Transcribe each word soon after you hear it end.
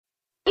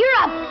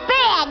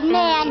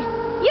man.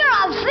 You're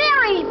a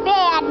very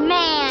bad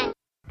man.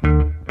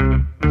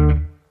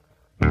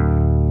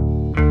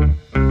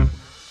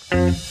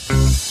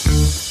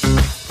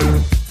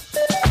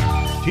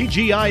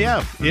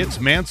 TGIF, it's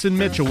Mantz and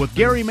Mitchell with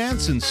Gary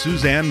Mantz and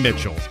Suzanne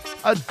Mitchell.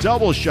 A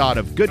double shot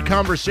of good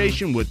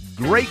conversation with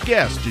great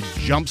guests to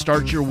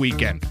jumpstart your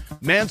weekend.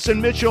 Mantz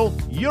and Mitchell,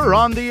 you're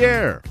on the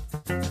air.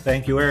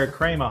 Thank you, Eric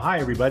Kramer. Hi,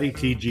 everybody.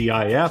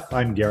 TGIF.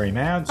 I'm Gary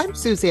Mantz. I'm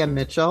Suzanne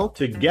Mitchell.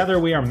 Together,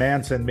 we are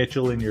Mantz and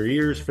Mitchell in your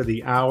ears for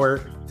the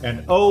hour.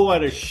 And oh,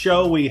 what a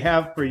show we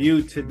have for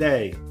you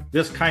today.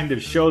 This kind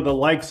of show, the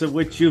likes of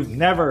which you've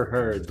never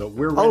heard, but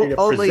we're ready to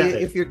only present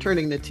it. If you're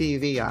turning the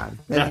TV on,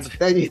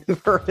 then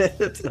you've heard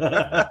it.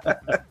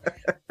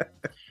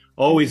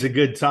 Always a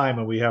good time,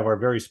 and we have our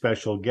very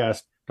special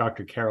guest,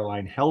 Dr.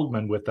 Caroline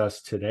Heldman, with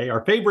us today.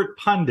 Our favorite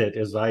pundit,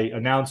 as I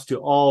announced to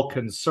all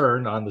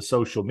concerned on the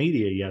social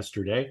media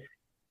yesterday.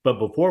 But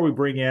before we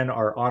bring in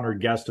our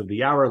honored guest of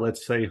the hour,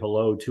 let's say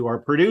hello to our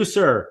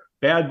producer,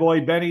 Bad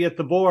Boy Benny at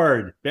the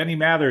board. Benny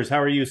Mathers,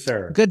 how are you,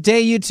 sir? Good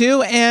day, you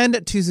two.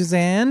 And to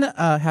Suzanne,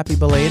 happy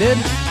belated.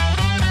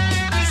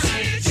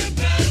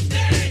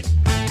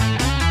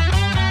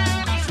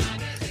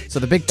 So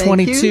the big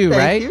 22,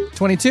 right?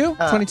 22?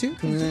 22?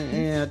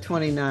 Yeah,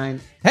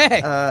 29.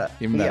 Hey!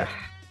 Even better.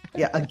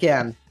 Yeah,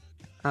 again.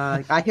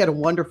 I had a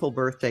wonderful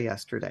birthday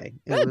yesterday.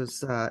 It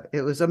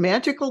was a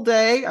magical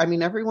day. I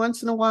mean, every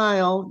once in a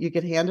while you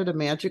get handed a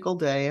magical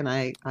day, and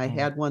I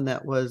had one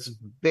that was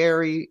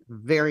very,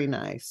 very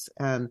nice.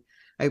 And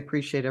I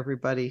appreciate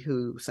everybody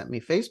who sent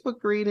me Facebook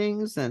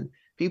greetings and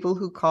people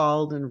who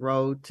called and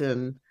wrote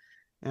and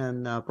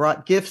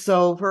brought gifts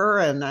over.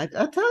 And I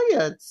tell you,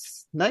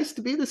 it's nice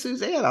to be the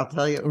Suzanne. I'll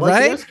tell you, it was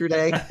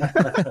yesterday.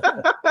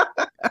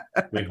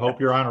 We hope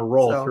you're on a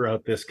roll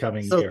throughout this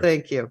coming year. So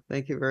thank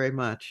you very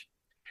much.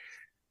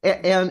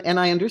 And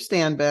I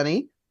understand,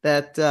 Benny,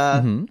 that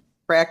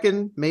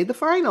Kraken made the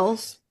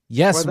finals.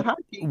 Yes,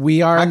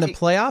 we are in the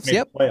playoffs.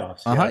 Yep,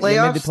 playoffs. Yeah.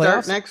 Playoffs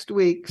start next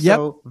week. Yep.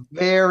 So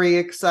very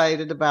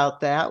excited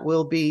about that.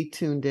 We'll be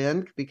tuned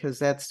in because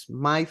that's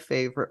my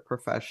favorite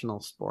professional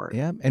sport.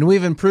 Yeah, and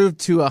we've improved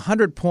to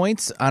 100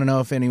 points. I don't know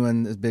if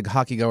anyone is big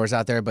hockey goers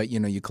out there, but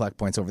you collect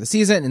points over the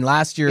season. And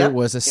last year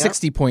was a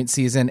 60-point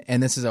season,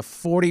 and this is a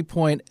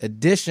 40-point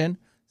addition.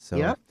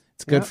 So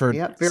it's good for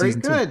very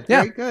good.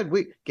 Very good.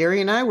 Gary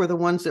and I were the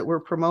ones that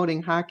were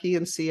promoting hockey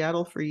in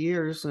Seattle for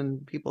years,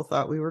 and people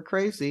thought we were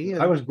crazy.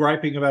 I was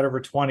griping about over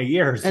 20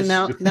 years. And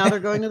now they're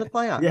going to the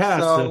playoffs.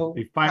 So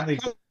we finally.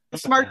 How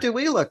smart do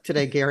we look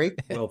today, Gary?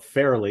 Well,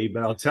 fairly,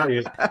 but I'll tell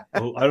you, I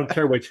don't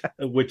care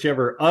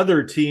whichever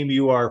other team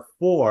you are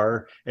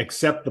for,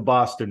 except the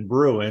Boston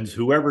Bruins.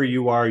 Whoever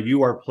you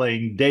are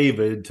playing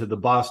David to the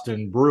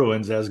Boston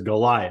Bruins as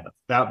Goliath.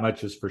 That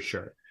much is for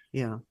sure.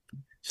 Yeah.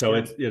 So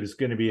it's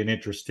going to be an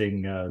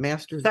interesting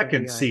Masters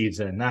second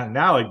season.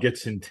 Now it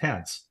gets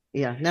intense.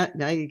 Yeah,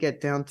 now you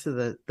get down to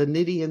the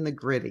nitty and the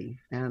gritty,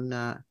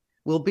 and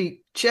we'll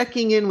be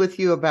checking in with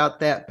you about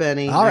that,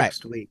 Benny,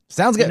 next week.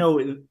 Sounds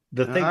good.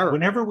 The thing,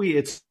 whenever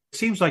it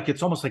seems like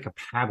it's almost like a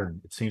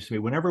pattern. It seems to me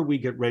whenever we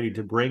get ready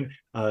to bring,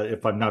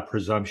 if I'm not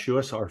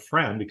presumptuous, our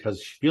friend,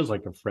 because she feels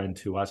like a friend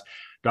to us,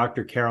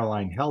 Dr.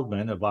 Caroline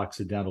Heldman of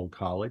Occidental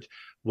College.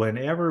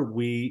 Whenever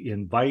we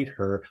invite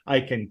her,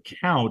 I can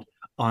count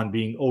on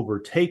being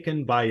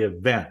overtaken by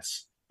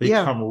events. They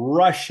come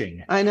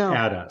rushing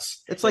at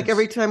us. It's like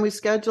every time we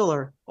schedule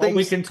her.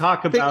 We can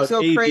talk about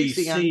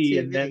ABC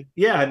and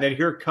then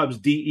here comes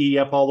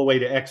DEF all the way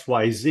to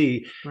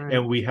XYZ,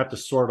 and we have to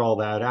sort all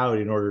that out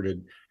in order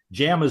to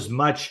jam as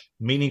much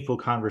meaningful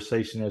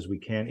conversation as we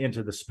can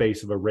into the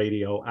space of a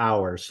radio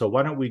hour. So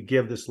why don't we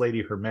give this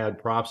lady her mad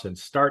props and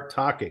start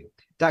talking?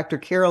 Dr.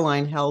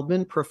 Caroline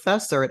Heldman,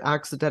 professor at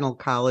Occidental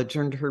College,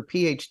 earned her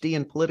PhD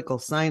in political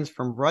science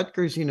from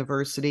Rutgers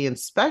University and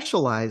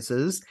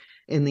specializes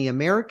in the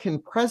American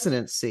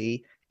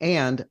presidency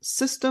and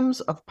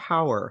systems of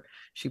power.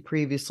 She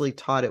previously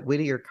taught at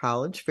Whittier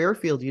College,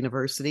 Fairfield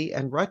University,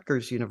 and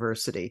Rutgers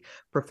University.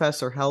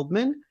 Professor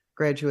Heldman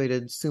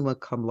graduated summa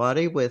cum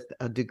laude with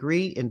a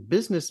degree in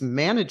business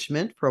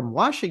management from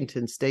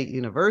Washington State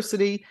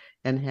University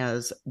and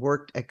has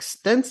worked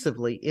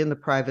extensively in the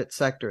private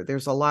sector.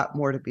 There's a lot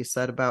more to be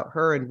said about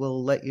her, and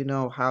we'll let you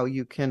know how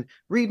you can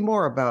read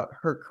more about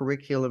her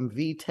curriculum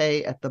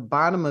vitae at the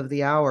bottom of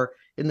the hour.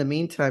 In the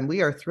meantime,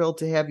 we are thrilled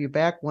to have you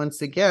back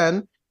once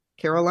again,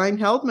 Caroline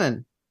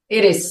Heldman.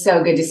 It is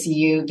so good to see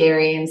you,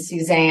 Gary and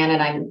Suzanne,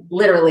 and I'm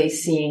literally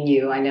seeing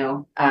you. I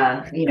know,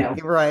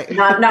 right?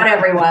 Not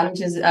everyone,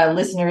 just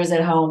listeners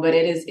at home, but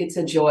it's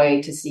a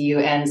joy to see you.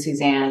 And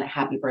Suzanne,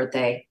 happy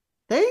birthday!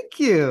 Thank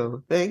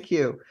you.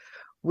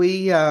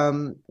 We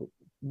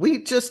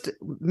just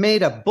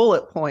made a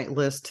bullet point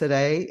list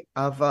today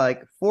of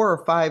like 4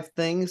 or 5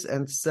 things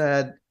and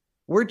said,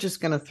 we're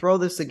just going to throw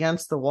this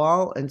against the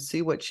wall and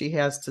see what she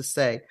has to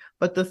say.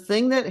 But the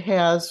thing that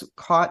has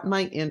caught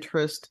my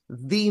interest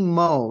the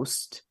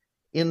most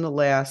in the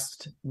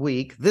last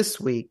week, this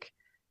week,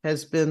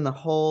 has been the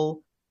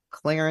whole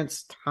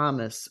Clarence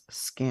Thomas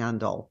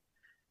scandal.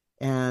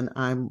 And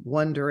I'm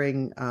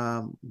wondering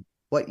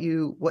what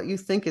you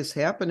think is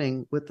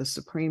happening with the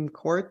Supreme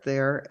Court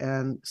there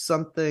and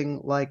something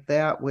like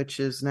that, which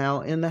is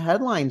now in the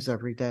headlines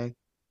every day.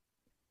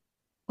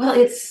 Well,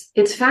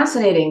 it's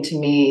fascinating to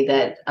me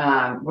that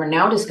we're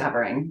now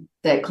discovering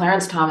that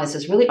Clarence Thomas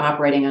is really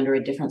operating under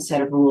a different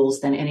set of rules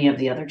than any of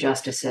the other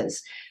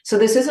justices. So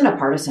this isn't a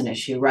partisan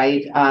issue,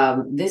 right?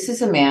 This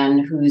is a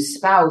man whose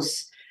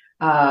spouse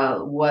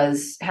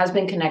has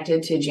been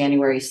connected to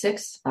January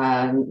 6th,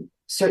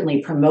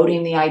 certainly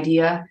promoting the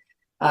idea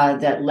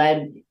that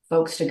led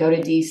folks to go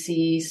to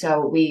DC.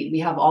 So we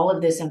have all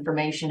of this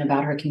information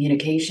about her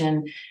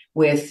communication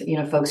with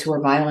folks who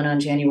were violent on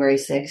January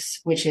 6th,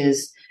 which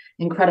is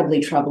incredibly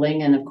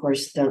troubling. And of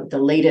course, the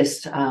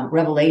latest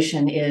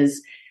revelation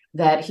is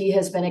that he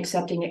has been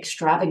accepting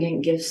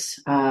extravagant gifts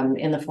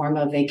in the form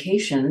of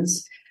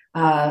vacations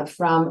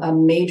from a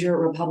major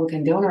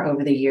Republican donor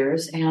over the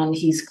years. And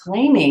he's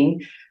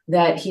claiming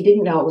that he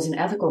didn't know it was an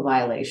ethical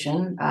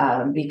violation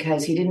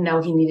because he didn't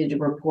know he needed to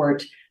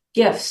report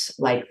gifts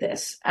like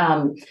this.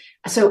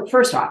 So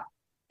first off,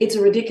 it's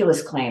a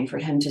ridiculous claim for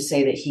him to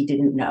say that he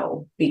didn't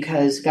know,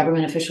 because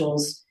government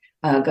officials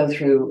go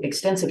through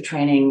extensive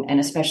training, and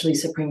especially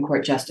Supreme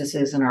Court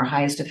justices and our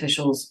highest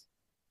officials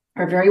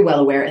are very well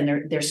aware,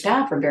 and their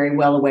staff are very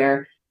well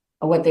aware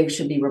of what they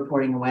should be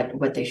reporting and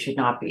what they should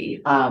not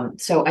be.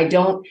 So I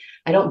don't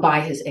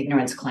buy his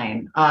ignorance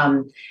claim.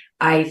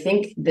 I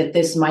think that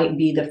this might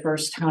be the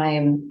first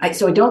time.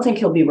 So I don't think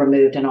he'll be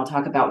removed, and I'll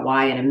talk about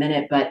why in a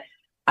minute. But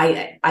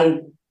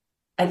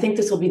I think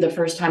this will be the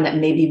first time that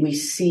maybe we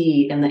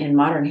see in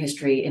modern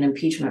history an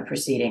impeachment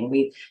proceeding.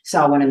 We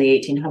saw one in the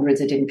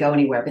 1800s; it didn't go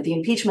anywhere. But the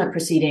impeachment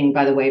proceeding,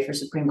 by the way, for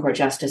Supreme Court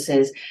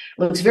justices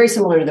looks very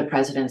similar to the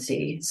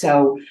presidency.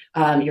 So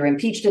you're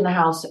impeached in the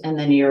House, and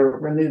then you're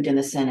removed in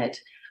the Senate.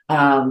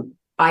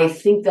 I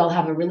think they'll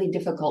have a really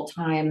difficult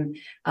time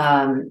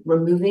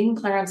removing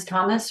Clarence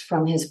Thomas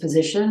from his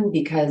position,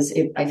 because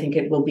I think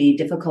it will be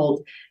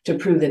difficult to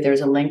prove that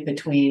there's a link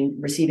between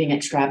receiving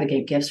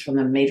extravagant gifts from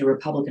a major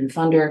Republican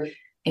funder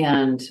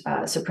and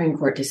Supreme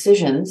Court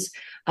decisions.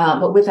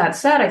 But with that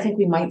said, I think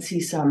we might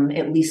see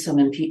at least some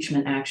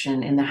impeachment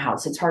action in the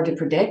House. It's hard to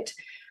predict,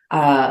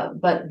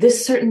 but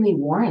this certainly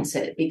warrants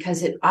it,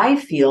 because I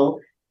feel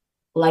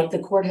like the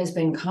court has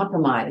been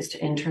compromised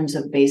in terms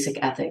of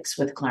basic ethics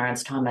with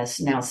Clarence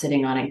Thomas now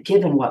sitting on it,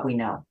 given what we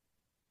know.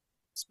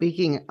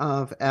 Speaking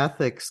of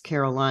ethics,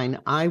 Caroline,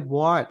 I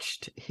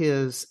watched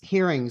his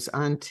hearings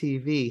on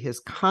TV, his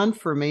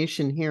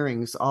confirmation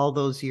hearings all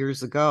those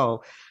years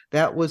ago.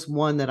 That was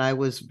one that I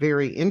was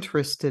very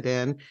interested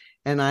in,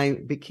 and I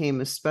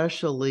became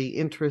especially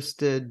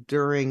interested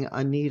during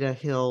Anita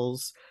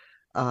Hill's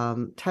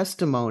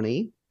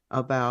testimony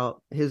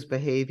about his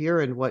behavior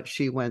and what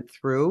she went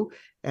through.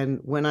 And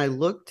when I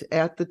looked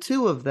at the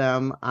two of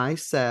them, I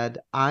said,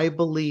 I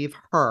believe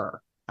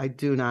her. I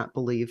do not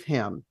believe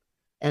him.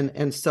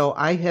 And so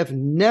I have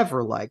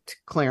never liked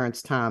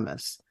Clarence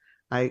Thomas.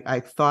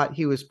 I thought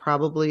he was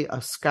probably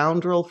a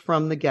scoundrel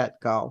from the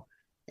get-go.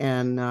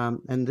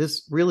 And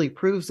this really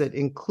proves it,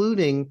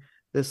 including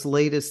this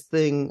latest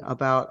thing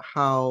about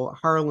how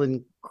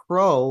Harlan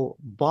Crow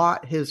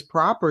bought his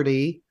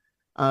property,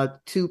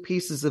 2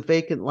 pieces of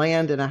vacant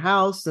land and a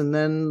house, and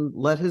then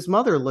let his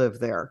mother live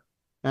there.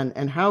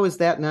 And how is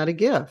that not a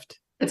gift?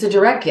 It's a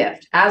direct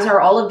gift, as are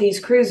all of these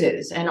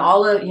cruises and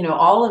all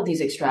of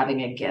these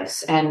extravagant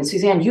gifts. And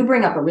Suzanne, you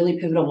bring up a really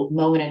pivotal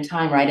moment in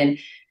time, right? And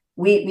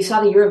we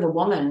saw the Year of the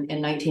Woman in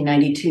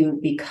 1992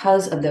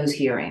 because of those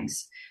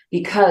hearings.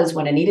 Because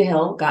when Anita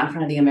Hill got in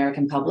front of the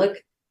American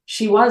public,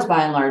 she was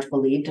by and large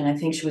believed, and I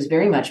think she was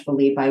very much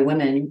believed by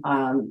women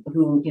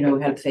who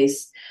had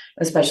faced,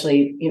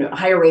 especially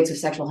higher rates of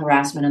sexual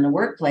harassment in the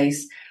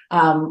workplace.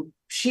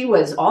 She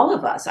was all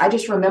of us. I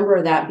just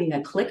remember that being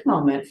a click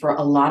moment for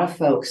a lot of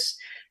folks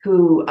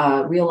who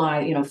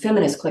realized,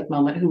 feminist click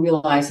moment, who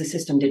realized the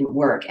system didn't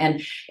work.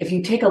 And if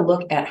you take a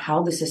look at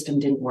how the system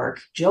didn't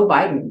work, Joe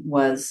Biden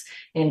was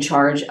in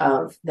charge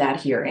of that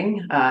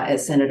hearing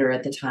as senator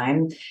at the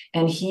time.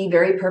 And he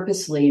very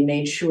purposely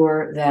made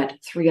sure that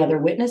 3 other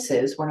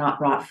witnesses were not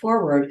brought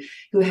forward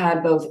who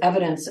had both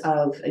evidence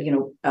of,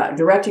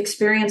 direct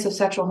experience of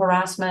sexual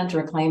harassment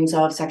or claims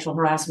of sexual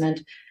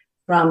harassment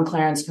from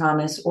Clarence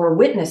Thomas, or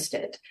witnessed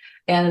it.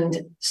 And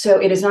so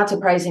it is not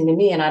surprising to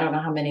me, and I don't know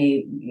how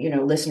many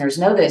listeners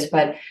know this,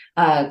 but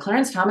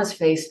Clarence Thomas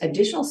faced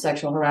additional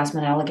sexual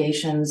harassment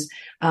allegations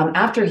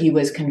after he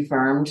was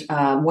confirmed.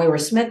 Moira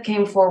Smith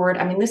came forward.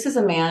 I mean, this is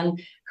a man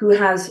who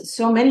has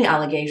so many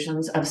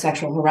allegations of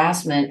sexual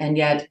harassment, and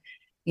yet,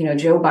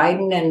 Joe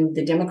Biden and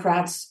the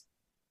Democrats,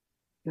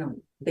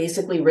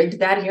 basically rigged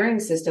that hearing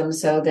system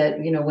so that,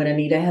 when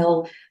Anita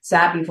Hill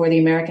sat before the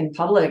American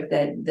public,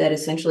 that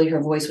essentially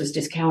her voice was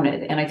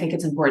discounted. And I think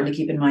it's important to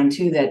keep in mind,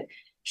 too, that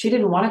she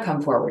didn't want to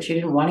come forward. She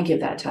didn't want to give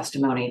that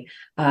testimony.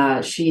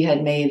 She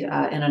had made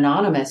an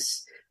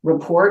anonymous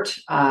report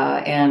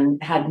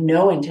and had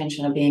no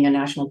intention of being a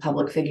national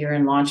public figure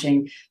and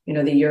launching,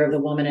 the Year of the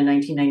Woman in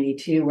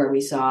 1992, where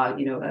we saw,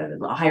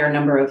 a higher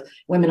number of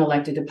women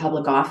elected to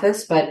public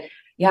office. But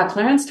Yeah,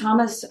 Clarence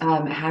Thomas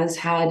has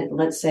had,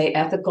 let's say,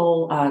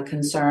 ethical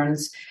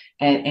concerns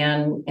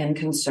and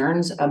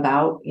concerns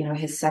about,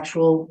 his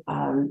sexual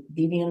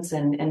deviance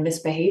and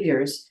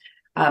misbehaviors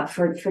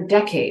for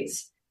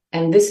decades.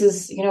 And this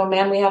is, a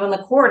man we have on the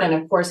court. And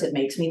of course, it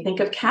makes me think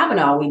of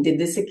Kavanaugh. We did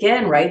this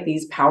again, right?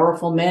 These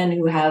powerful men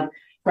who have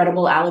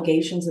credible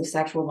allegations of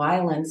sexual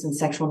violence and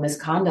sexual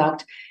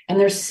misconduct, and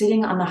they're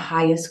sitting on the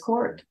highest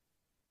court.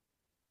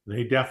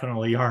 They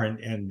definitely are.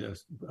 And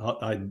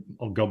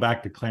I'll go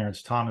back to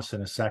Clarence Thomas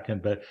in a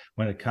second. But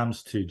when it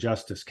comes to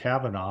Justice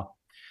Kavanaugh,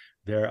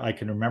 I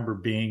can remember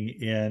being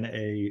in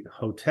a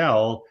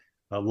hotel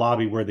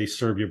lobby where they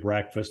serve you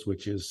breakfast,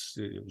 which is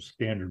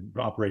standard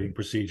operating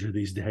procedure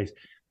these days.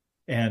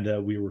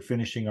 And we were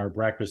finishing our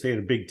breakfast. They had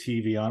a big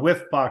TV on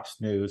with Fox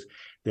News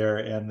there,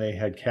 and they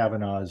had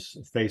Kavanaugh's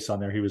face on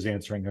there. He was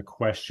answering a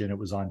question. It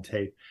was on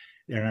tape.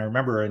 And I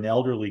remember an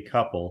elderly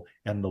couple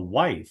and the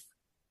wife,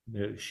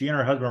 she and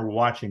her husband were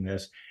watching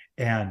this,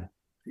 and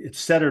it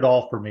said it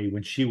all for me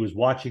when she was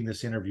watching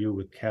this interview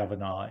with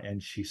Kavanaugh,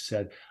 and she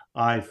said,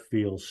 I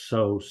feel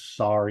so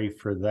sorry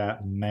for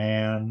that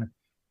man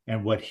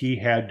and what he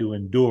had to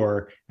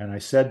endure. And I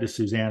said to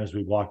Suzanne as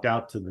we walked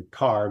out to the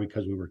car,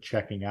 because we were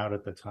checking out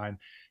at the time,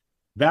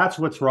 that's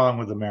what's wrong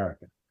with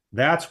America.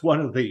 That's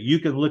one of you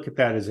can look at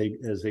that as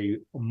a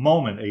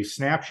moment, a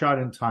snapshot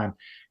in time.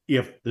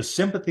 If the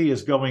sympathy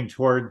is going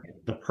toward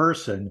the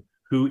person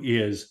who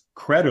is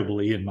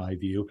credibly, in my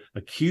view,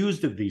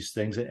 accused of these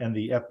things, and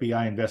the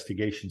FBI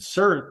investigation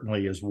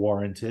certainly is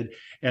warranted,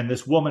 and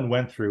this woman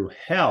went through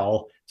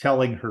hell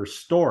telling her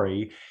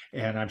story,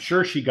 and I'm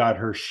sure she got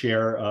her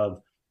share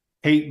of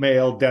hate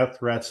mail, death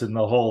threats, and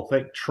the whole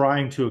thing,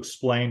 trying to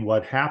explain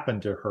what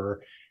happened to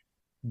her.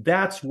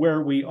 That's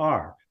where we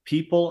are.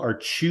 People are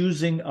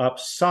choosing up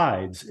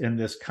sides in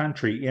this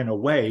country in a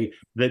way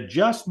that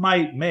just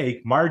might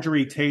make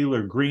Marjorie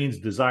Taylor Greene's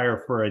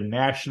desire for a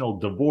national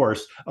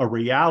divorce a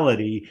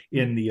reality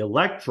in the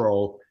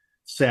electoral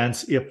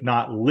sense, if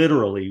not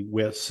literally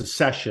with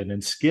secession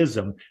and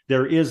schism.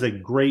 There is a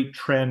great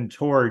trend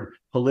toward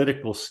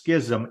political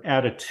schism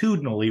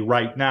attitudinally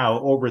right now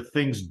over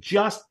things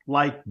just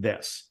like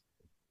this.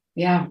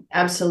 Yeah,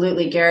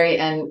 absolutely, Gary.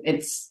 And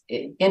it's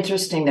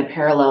interesting, the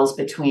parallels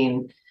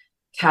between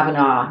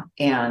Kavanaugh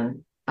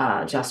and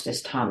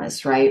Justice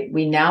Thomas, right?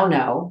 We now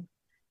know,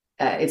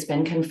 it's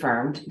been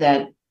confirmed,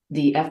 that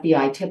the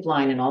FBI tip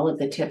line and all of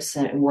the tips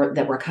that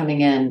were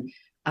coming in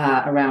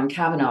around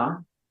Kavanaugh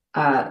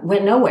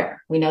went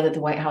nowhere. We know that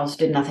the White House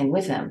did nothing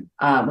with him.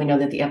 We know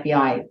that the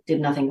FBI did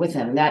nothing with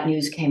him. That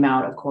news came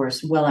out, of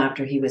course, well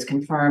after he was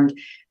confirmed.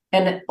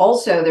 And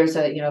also there's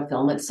a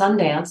film at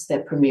Sundance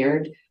that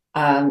premiered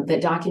that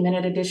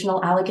documented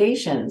additional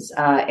allegations.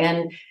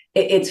 And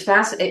it's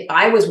fascinating.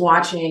 I was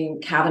watching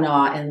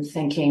Kavanaugh and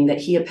thinking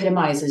that he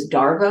epitomizes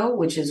Darvo,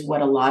 which is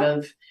what a lot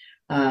of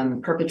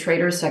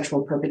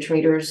sexual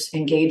perpetrators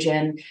engage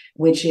in,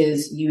 which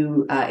is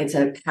it's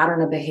a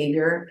pattern of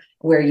behavior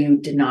where you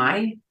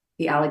deny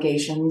the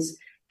allegations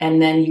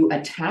and then you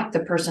attack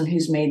the person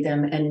who's made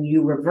them, and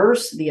you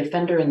reverse the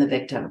offender and the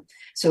victim.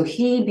 So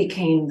he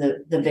became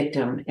the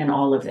victim in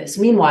all of this.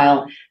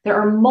 Meanwhile, there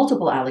are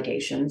multiple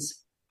allegations.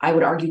 I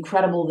would argue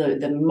credible.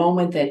 The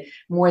moment that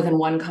more than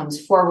one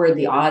comes forward,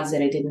 the odds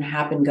that it didn't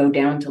happen go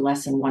down to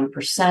less than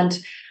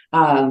 1%.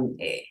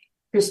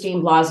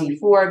 Christine Blasey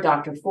Ford,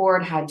 Dr.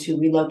 Ford, had to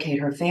relocate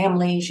her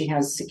family. She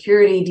has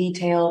security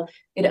detail.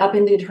 It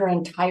upended her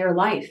entire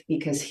life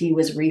because he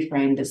was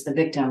reframed as the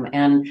victim.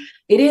 And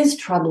it is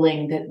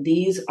troubling that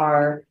these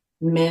are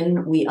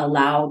men we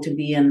allow to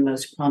be in the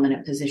most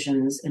prominent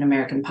positions in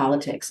American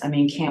politics. I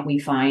mean, can't we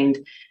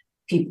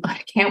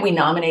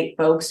nominate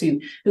folks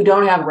who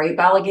don't have rape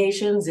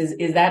allegations?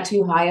 Is that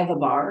too high of a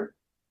bar?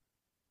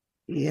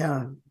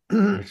 Yeah.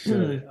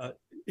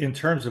 In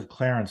terms of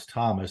Clarence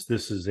Thomas,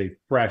 this is a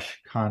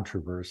fresh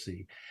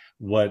controversy.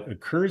 What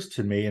occurs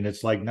to me, and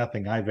it's like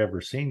nothing I've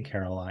ever seen,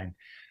 Caroline,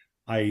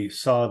 I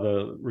saw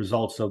the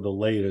results of the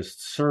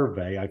latest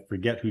survey. I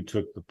forget who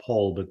took the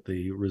poll, but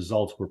the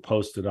results were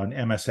posted on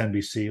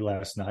MSNBC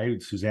last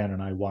night. Suzanne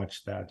and I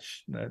watched that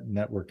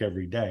network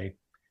every day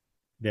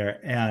there.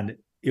 And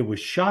it was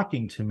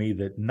shocking to me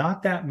that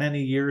not that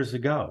many years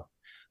ago,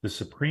 the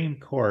Supreme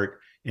Court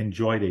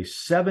enjoyed a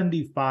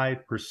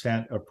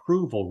 75%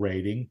 approval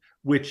rating,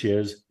 which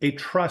is a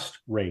trust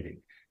rating.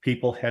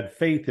 People had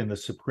faith in the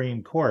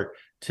Supreme Court.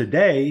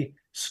 Today,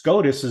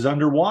 SCOTUS is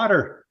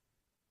underwater.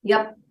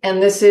 Yep.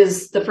 And this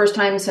is the first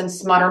time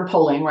since modern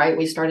polling, right?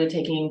 We started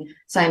taking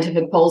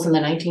scientific polls in the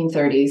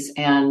 1930s.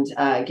 And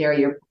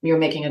Gary, you're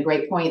making a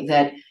great point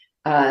that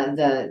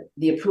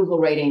the approval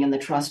rating and the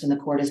trust in the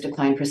court has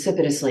declined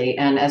precipitously.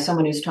 And as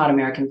someone who's taught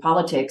American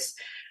politics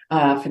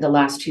for the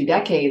last 2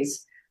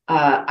 decades,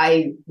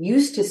 I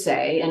used to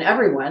say, and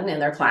everyone in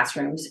their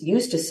classrooms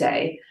used to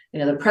say,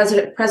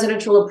 the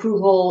presidential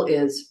approval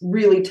is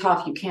really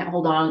tough. You can't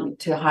hold on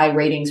to high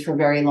ratings for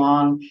very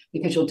long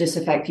because you'll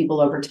disaffect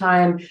people over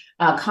time.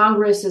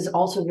 Congress is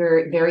also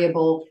very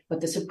variable, but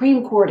the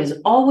Supreme Court is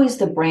always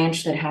the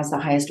branch that has the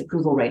highest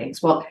approval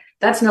ratings. Well,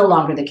 that's no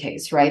longer the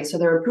case, right? So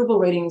their approval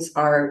ratings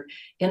are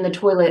in the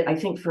toilet, I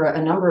think, for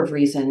a number of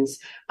reasons.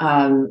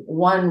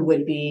 One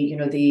would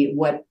be,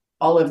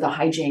 all of the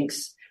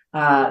hijinks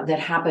that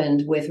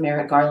happened with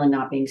Merrick Garland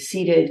not being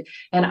seated.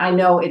 And I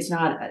know it's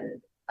not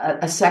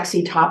a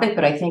sexy topic,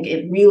 but I think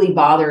it really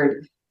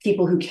bothered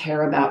people who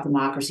care about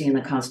democracy and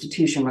the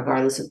Constitution,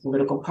 regardless of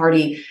political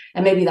party.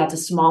 And maybe that's a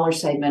smaller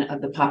segment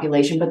of the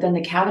population. But then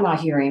the Kavanaugh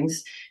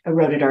hearings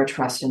eroded our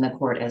trust in the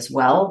court as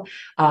well.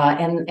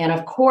 And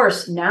of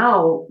course,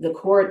 now the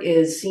court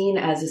is seen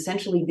as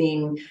essentially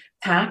being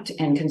packed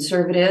and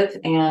conservative,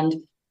 and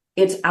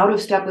it's out of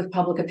step with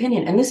public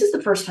opinion. And this is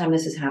the first time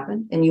this has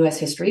happened in U.S.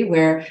 history,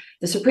 where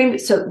the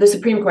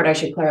Supreme Court, I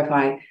should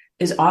clarify,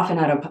 is often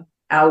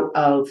out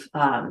of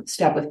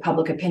step with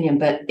public opinion,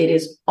 but it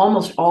is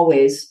almost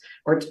always,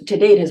 or to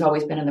date has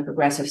always been on the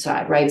progressive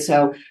side, right?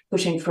 So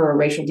pushing for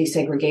racial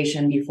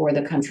desegregation before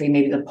the country,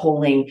 maybe the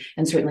polling,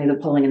 and certainly the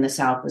polling in the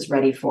South was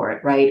ready for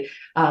it, right?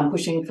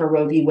 Pushing for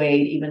Roe v.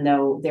 Wade, even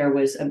though there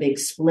was a big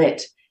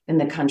split in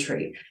the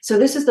country. So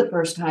this is the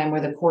first time where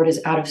the court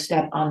is out of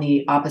step on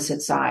the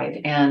opposite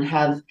side, and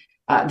have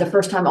the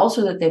first time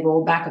also that they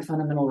rolled back a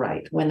fundamental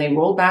right. When they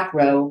rolled back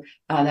Roe,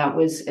 that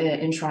was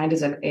enshrined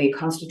as a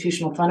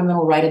constitutional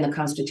fundamental right in the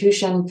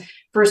Constitution.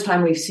 First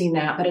time we've seen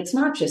that, but it's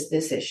not just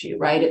this issue,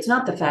 right? It's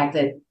not the fact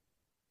that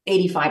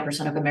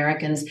 85% of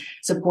Americans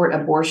support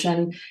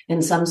abortion in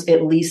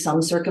at least some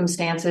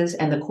circumstances,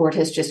 and the court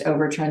has just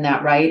overturned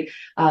that right.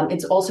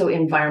 It's also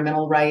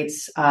environmental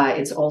rights.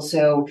 It's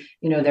also,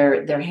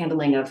 their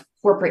handling of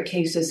corporate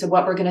cases. So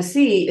what we're going to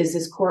see is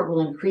this court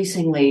will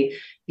increasingly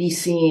be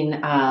seen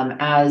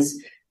as,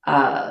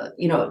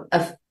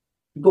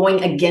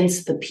 going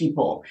against the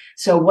people.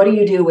 So what do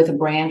you do with a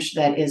branch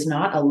that is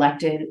not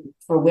elected,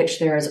 for which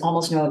there is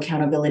almost no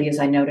accountability? As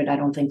I noted, I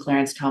don't think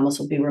Clarence Thomas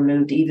will be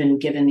removed, even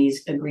given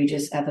these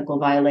egregious ethical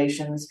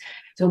violations.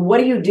 So what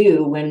do you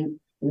do when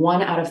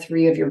 1 out of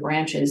 3 of your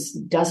branches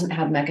doesn't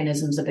have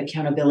mechanisms of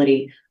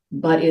accountability,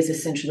 but is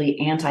essentially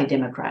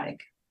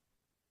anti-democratic?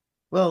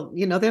 Well,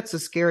 that's a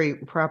scary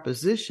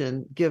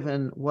proposition,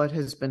 given what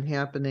has been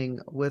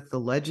happening with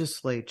the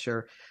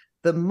legislature.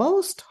 The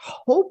most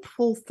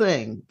hopeful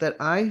thing that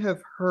I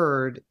have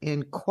heard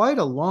in quite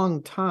a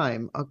long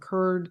time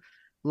occurred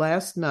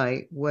last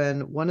night,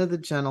 when one of the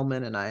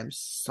gentlemen, and I am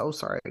so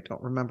sorry, I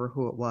don't remember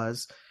who it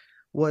was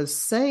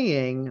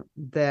saying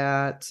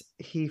that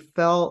he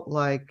felt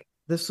like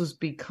this was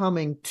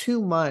becoming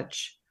too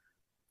much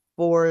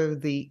for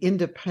the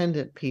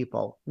independent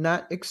people,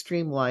 not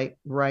extreme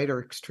right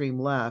or extreme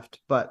left,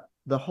 but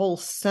the whole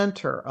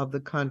center of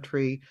the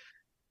country.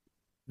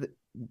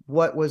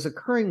 What was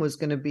occurring was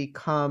going to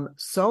become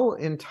so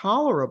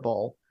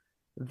intolerable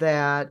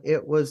that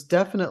it was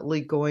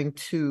definitely going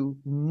to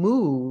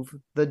move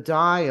the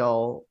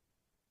dial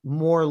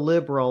more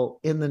liberal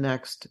in the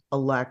next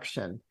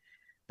election.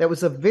 That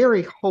was a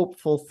very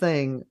hopeful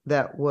thing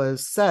that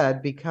was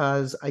said,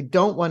 because I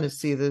don't want to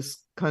see this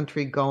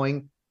country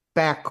going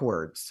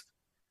backwards.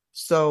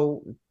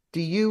 So do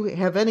you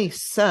have any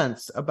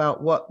sense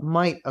about what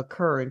might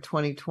occur in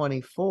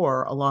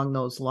 2024 along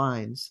those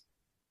lines?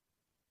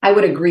 I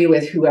would agree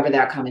with whoever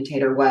that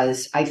commentator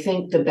was. I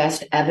think the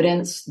best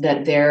evidence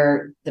that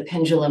the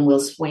pendulum will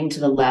swing to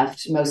the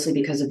left, mostly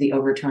because of the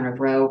overturn of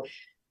Roe,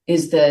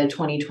 is the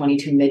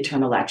 2022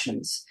 midterm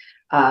elections.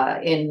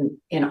 In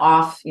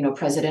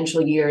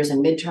presidential years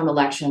and midterm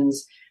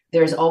elections,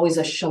 there's always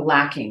a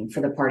shellacking for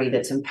the party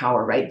that's in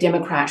power, right?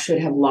 Democrats should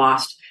have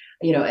lost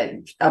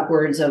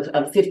upwards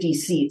of 50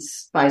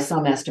 seats by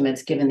some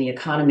estimates, given the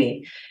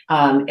economy.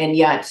 And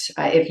yet,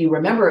 if you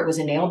remember, it was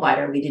a nail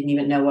biter. We didn't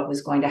even know what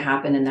was going to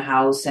happen in the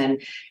House,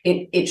 and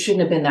it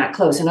shouldn't have been that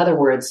close. In other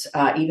words,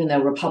 even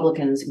though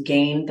Republicans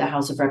gained the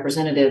House of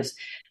Representatives,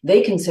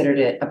 they considered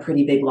it a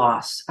pretty big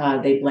loss.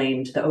 They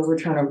blamed the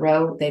overturn of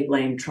Roe. They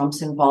blamed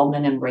Trump's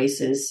involvement in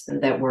races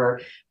that were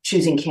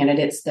choosing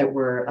candidates that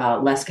were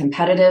less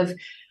competitive.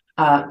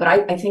 But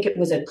I think it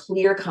was a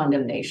clear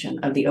condemnation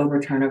of the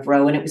overturn of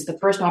Roe, and it was the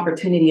first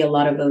opportunity a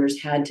lot of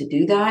voters had to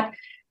do that.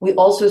 We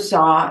also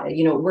saw,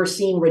 we're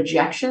seeing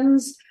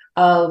rejections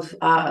of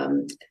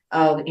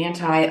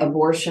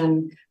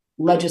anti-abortion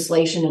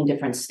legislation in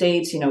different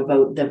states.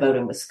 The vote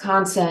in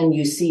Wisconsin.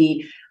 You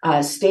see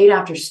state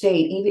after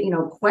state, even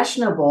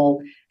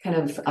questionable kind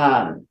of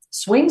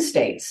swing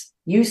states.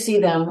 You see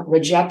them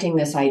rejecting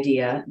this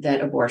idea that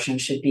abortion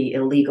should be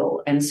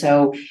illegal. And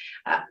so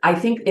I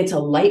think it's a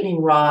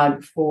lightning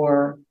rod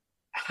for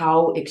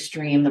how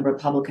extreme the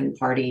Republican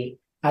Party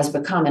has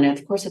become. And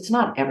of course, it's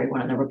not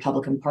everyone in the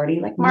Republican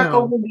Party. Like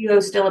Marco Rubio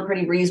is still a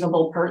pretty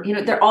reasonable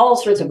person. They're all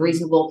sorts of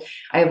reasonable.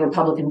 I have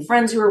Republican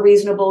friends who are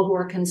reasonable, who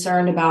are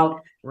concerned about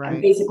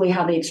basically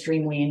how the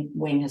extreme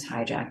wing has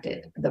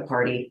hijacked the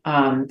party.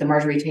 The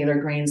Marjorie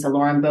Taylor Greenes, the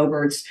Lauren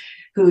Boeberts,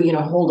 who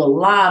hold a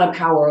lot of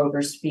power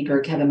over Speaker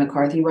Kevin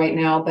McCarthy right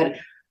now. But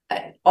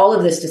all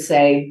of this to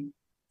say,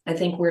 I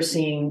think we're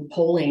seeing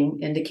polling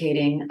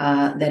indicating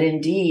that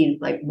indeed,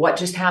 like what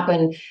just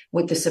happened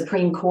with the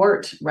Supreme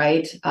Court,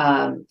 right?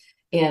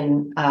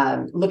 In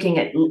looking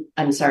at,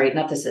 I'm sorry,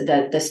 not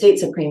the state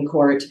Supreme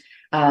Court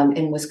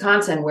in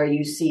Wisconsin, where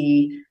you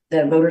see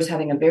the voters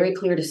having a very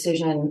clear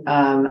decision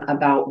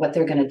about what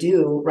they're going to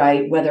do,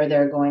 right? Whether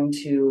they're going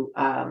to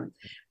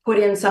put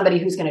in somebody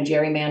who's going to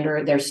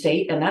gerrymander their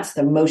state, and that's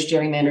the most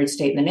gerrymandered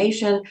state in the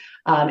nation,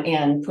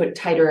 and put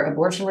tighter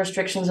abortion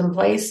restrictions in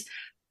place.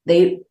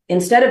 They,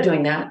 instead of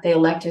doing that, they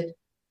elected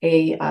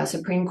a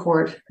Supreme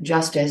Court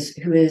justice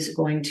who is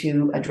going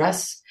to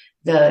address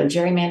the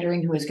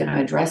gerrymandering, who is going to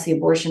address the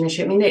abortion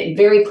issue. I mean, a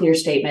very clear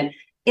statement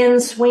in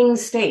swing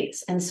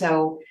states. And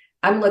so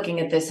I'm looking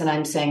at this and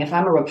I'm saying, if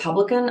I'm a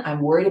Republican, I'm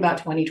worried about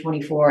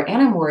 2024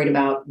 and I'm worried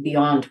about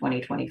beyond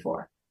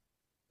 2024.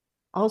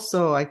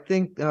 Also, I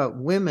think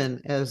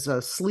women as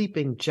a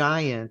sleeping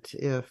giant,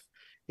 if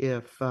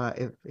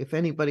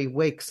anybody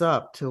wakes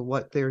up to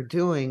what they're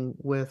doing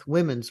with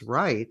women's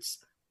rights,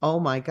 oh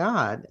my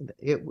God,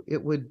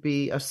 it would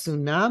be a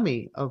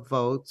tsunami of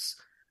votes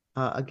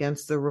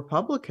against the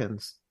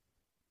Republicans.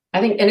 I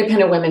think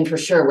independent women, for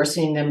sure, we're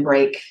seeing them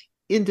break.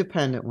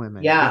 Independent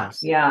women. Yeah,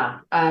 yes. yeah.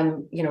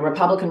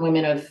 Republican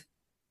women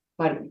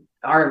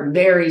are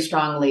very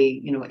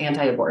strongly,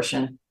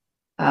 anti-abortion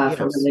Yes.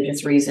 for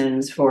religious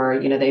reasons. For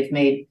they've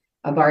made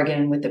a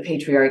bargain with the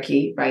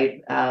patriarchy,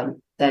 right?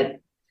 That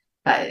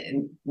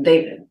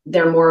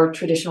they're more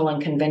traditional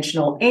and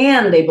conventional,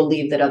 and they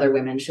believe that other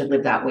women should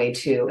live that way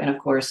too. And of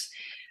course,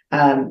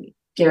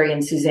 Gary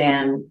and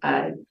Suzanne,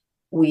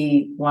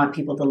 we want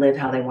people to live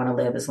how they want to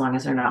live as long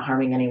as they're not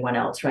harming anyone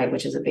else, right?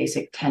 Which is a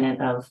basic tenet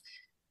of,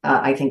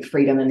 I think,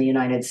 freedom in the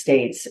United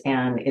States.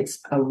 And it's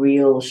a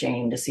real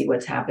shame to see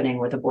what's happening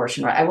with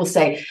abortion rights. I will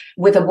say,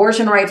 with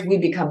abortion rights, we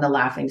become the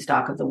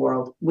laughingstock of the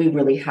world. We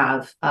really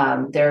have.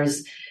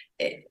 There's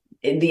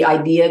the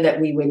idea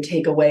that we would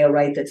take away a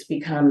right that's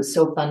become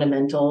so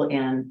fundamental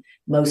in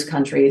most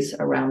countries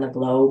around the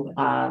globe.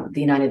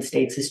 The United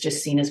States is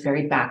just seen as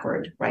very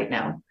backward right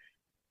now.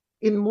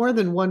 In more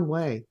than one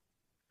way.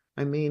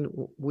 I mean,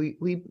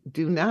 we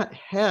do not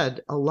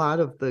head a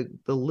lot of the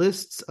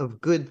lists of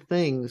good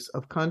things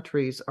of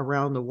countries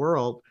around the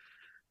world,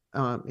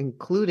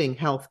 including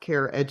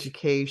healthcare,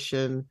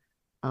 education,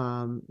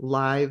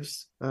 live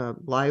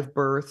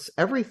births,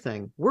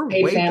 everything. We're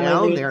way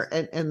down there.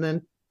 And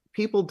then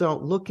people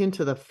don't look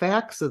into the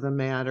facts of the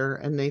matter,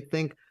 and they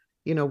think,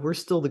 we're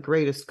still the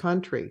greatest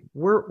country.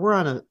 We're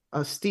on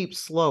a steep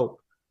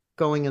slope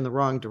going in the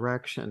wrong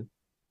direction.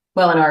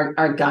 Well, and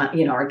our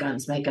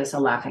guns make us a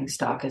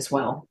laughingstock as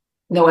well.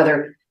 No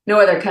other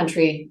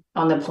country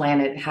on the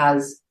planet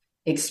has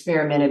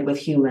experimented with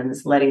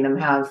humans, letting them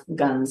have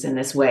guns in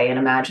this way, and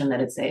imagine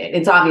that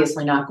it's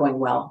obviously not going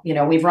well.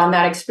 We've run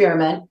that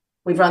experiment.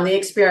 We've run the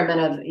experiment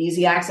of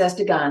easy access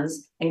to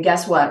guns, and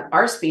guess what?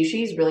 Our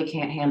species really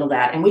can't handle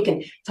that. And we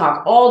can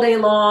talk all day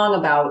long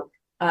about,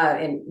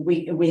 and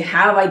we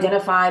have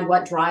identified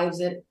what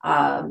drives it,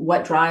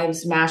 what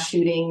drives mass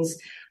shootings.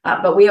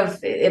 But we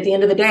have, at the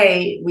end of the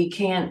day, we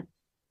can't,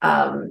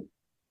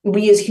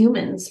 we as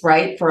humans,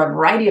 right, for a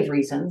variety of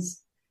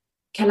reasons,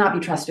 cannot be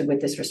trusted with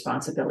this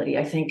responsibility.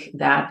 I think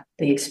that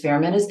the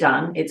experiment is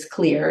done. It's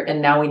clear. And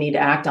now we need to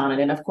act on it.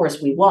 And of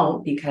course, we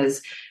won't,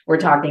 because we're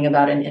talking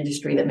about an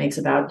industry that makes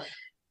about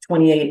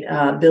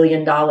 $28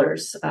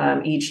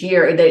 billion each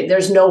year.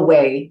 There's no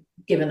way,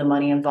 given the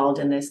money involved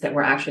in this, that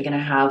we're actually going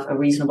to have a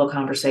reasonable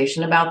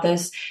conversation about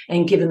this.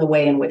 And given the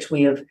way in which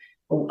we have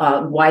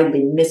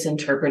widely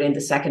misinterpreted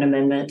the Second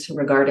Amendment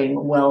regarding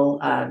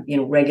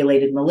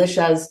regulated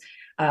militias.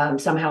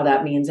 Somehow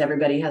that means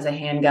everybody has a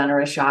handgun or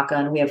a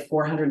shotgun. We have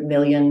 400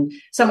 million,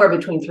 somewhere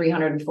between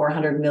 300 and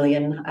 400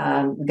 million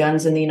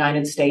guns in the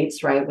United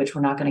States, right? Which we're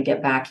not going to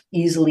get back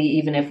easily,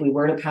 even if we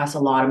were to pass a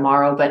law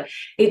tomorrow. But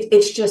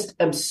it's just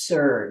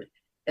absurd.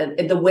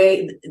 The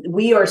way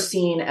we are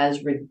seen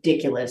as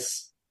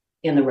ridiculous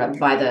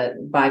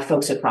by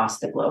folks across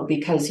the globe,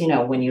 because,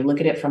 when you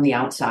look at it from the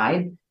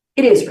outside,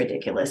 it is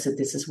ridiculous that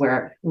this is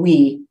where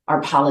our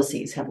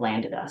policies have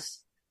landed us.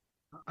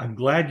 I'm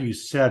glad you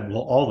said,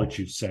 all that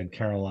you've said,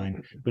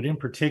 Caroline, but in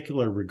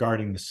particular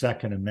regarding the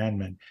Second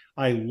Amendment.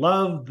 I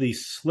love the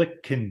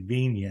slick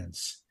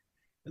convenience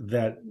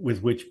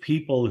with which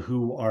people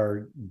who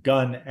are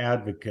gun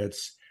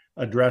advocates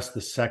address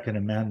the Second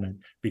Amendment,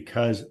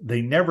 because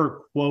they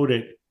never quote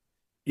it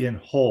in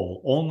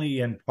whole, only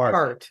in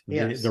part.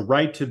 Yes. The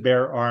right to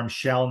bear arms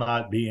shall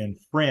not be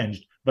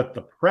infringed, but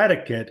the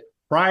predicate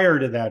prior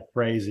to that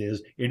phrase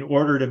is, in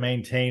order to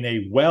maintain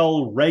a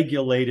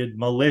well-regulated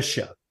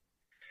militia.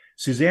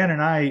 Suzanne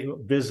and I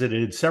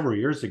visited several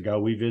years ago,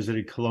 we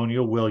visited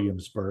Colonial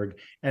Williamsburg,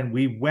 and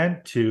we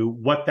went to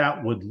what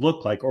that would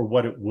look like, or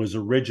what it was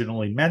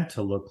originally meant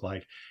to look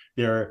like.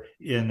 They're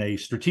in a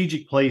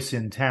strategic place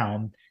in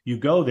town. You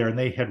go there and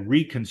they had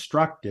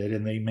reconstructed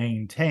and they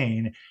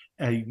maintain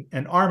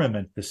an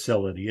armament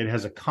facility. It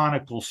has a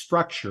conical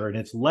structure and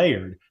it's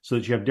layered so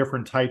that you have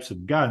different types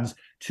of guns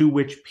to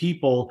which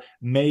people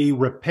may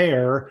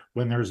repair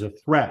when there's a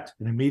threat,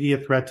 an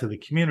immediate threat to the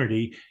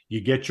community.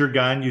 You get your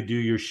gun, you do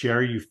your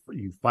share, you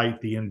fight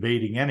the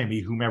invading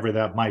enemy, whomever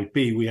that might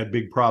be. We had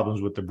big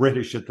problems with the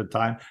British at the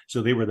time,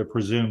 so they were the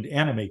presumed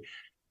enemy.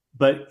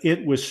 But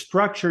it was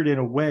structured in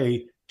a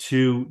way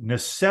to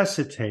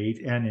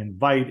necessitate and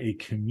invite a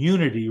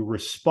community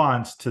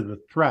response to the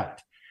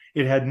threat.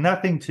 It had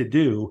nothing to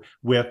do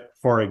with,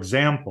 for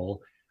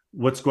example,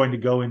 what's going to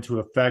go into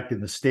effect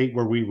in the state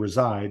where we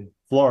reside,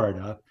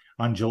 Florida,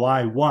 on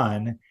July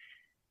 1.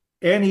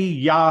 Any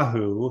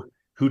Yahoo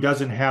who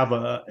doesn't have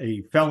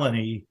a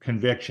felony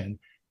conviction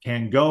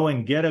can go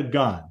and get a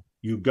gun.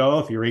 You go,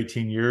 if you're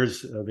 18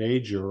 years of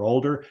age or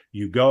older,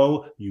 you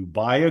go, you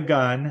buy a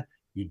gun.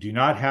 You do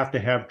not have to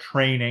have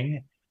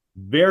training,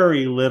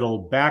 very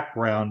little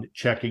background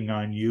checking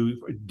on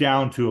you,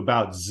 down to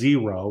about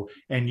zero,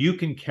 and you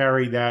can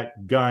carry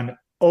that gun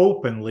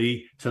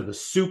openly to the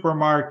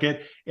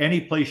supermarket,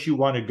 any place you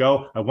want to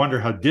go. I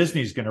wonder how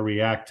Disney's going to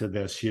react to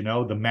this,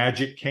 the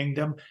Magic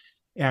Kingdom.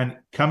 And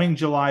coming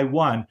July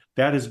 1,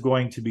 that is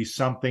going to be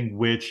something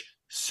which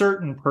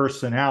certain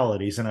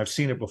personalities, and I've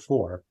seen it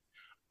before,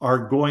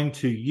 are going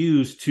to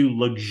use to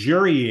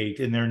luxuriate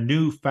in their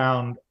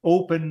newfound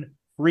open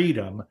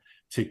freedom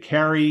to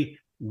carry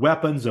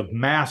weapons of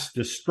mass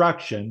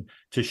destruction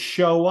to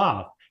show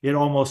off. It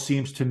almost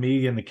seems to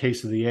me, in the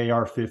case of the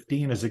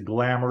AR-15, as a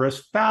glamorous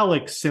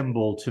phallic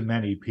symbol to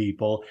many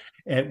people,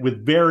 and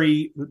with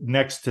very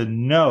next to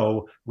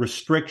no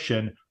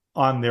restriction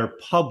on their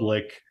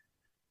public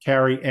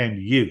carry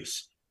and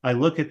use. I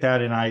look at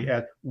that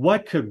and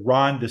what could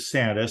Ron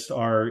DeSantis,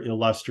 our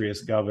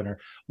illustrious governor,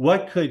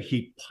 what could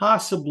he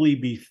possibly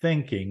be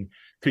thinking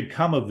could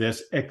come of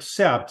this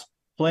except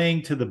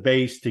playing to the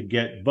base to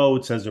get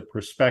votes as a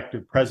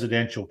prospective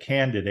presidential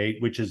candidate,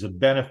 which is a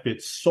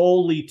benefit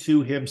solely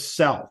to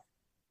himself.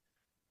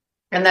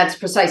 And that's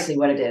precisely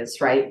what it is,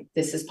 right?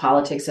 This is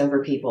politics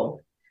over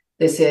people.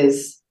 This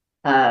is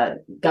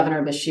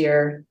Governor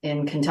Beshear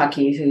in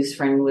Kentucky, whose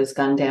friend was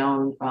gunned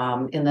down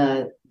in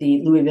the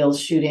Louisville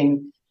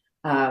shooting,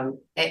 who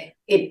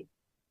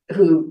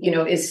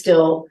is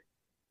still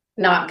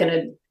not going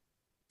to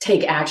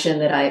take action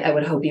that I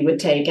would hope he would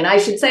take. And I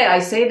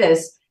say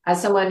this as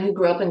someone who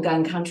grew up in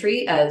gun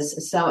country,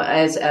 as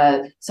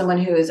someone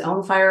who has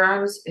owned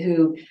firearms,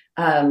 who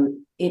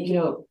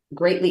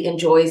greatly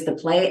enjoys the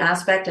play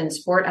aspect and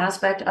sport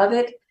aspect of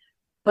it.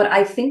 But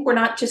I think we're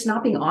not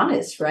being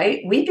honest,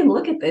 right? We can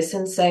look at this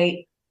and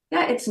say,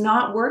 yeah, it's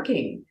not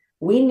working.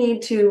 We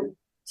need to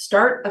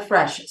start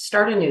afresh,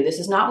 start anew. This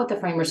is not what the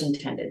framers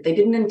intended. They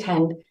didn't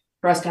intend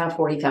for us to have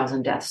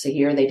 40,000 deaths a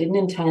year. They didn't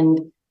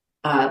intend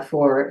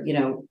for,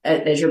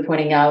 as you're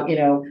pointing out,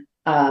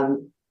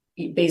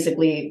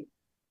 basically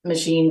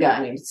machine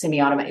gun,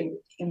 semi-automatic.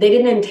 They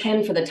didn't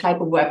intend for the type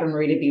of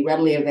weaponry to be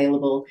readily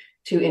available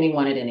to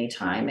anyone at any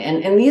time.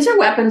 And these are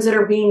weapons that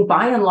are being,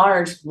 by and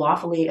large,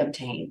 lawfully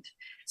obtained.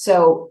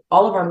 So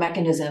all of our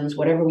mechanisms,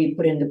 whatever we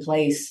put into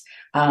place,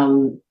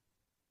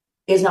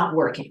 is not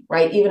working,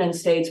 right? Even in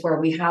states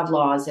where we have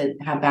laws that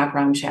have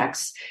background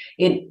checks,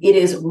 it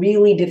is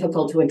really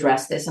difficult to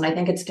address this. And I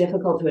think it's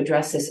difficult to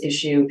address this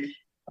issue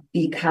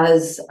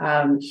because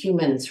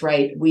humans,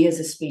 right, we as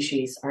a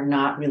species are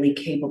not really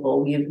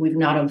capable. We've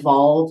not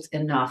evolved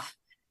enough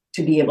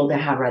to be able to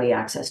have ready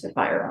access to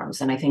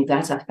firearms. And I think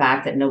that's a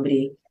fact that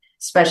nobody,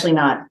 especially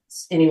not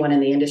anyone in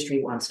the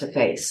industry, wants to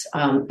face.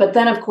 But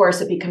then, of course,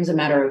 it becomes a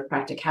matter of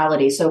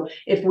practicality. So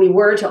if we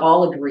were to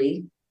all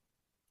agree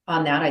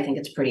on that, I think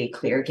it's pretty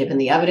clear, given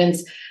the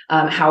evidence.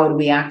 How would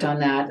we act on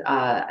that?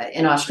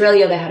 In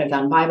Australia, they had a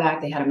gun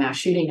buyback. They had a mass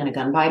shooting and a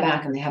gun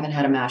buyback, and they haven't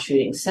had a mass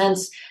shooting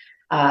since.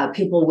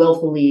 People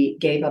willfully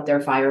gave up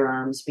their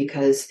firearms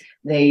because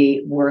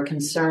they were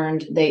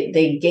concerned.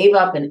 They gave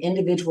up an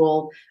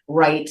individual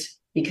right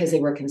because they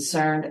were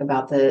concerned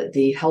about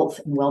the health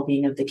and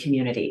well-being of the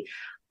community.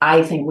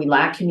 I think we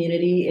lack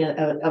community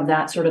of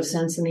that sort of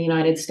sense in the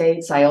United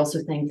States. I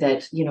also think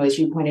that, as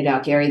you pointed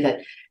out, Gary,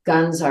 that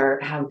guns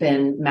have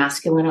been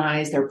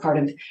masculinized. They're part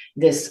of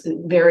this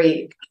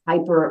very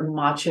hyper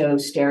macho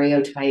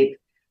stereotype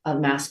of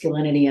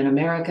masculinity in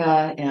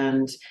America.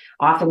 And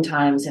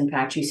oftentimes, in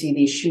fact, you see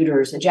these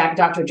shooters.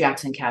 Dr.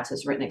 Jackson Katz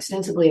has written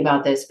extensively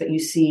about this, but you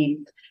see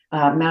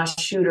mass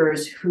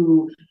shooters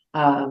who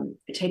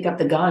take up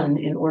the gun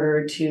in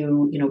order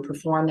to,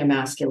 perform their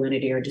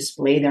masculinity or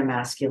display their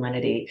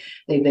masculinity.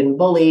 They've been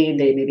bullied.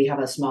 They maybe have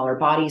a smaller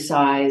body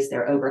size.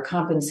 They're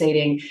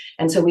overcompensating.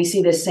 And so we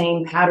see the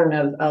same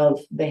pattern of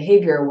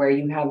behavior where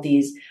you have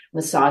these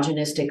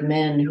misogynistic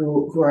men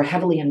who are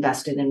heavily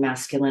invested in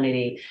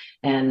masculinity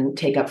and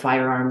take up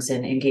firearms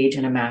and engage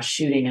in a mass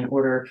shooting in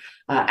order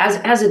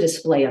as a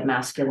display of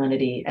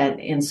masculinity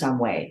in some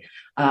way.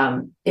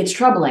 It's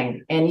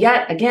troubling. And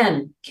yet,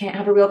 again, can't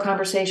have a real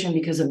conversation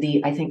because of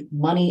the, I think,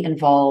 money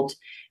involved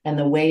and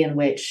the way in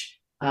which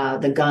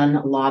the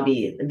gun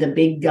lobby, the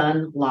big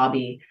gun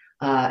lobby,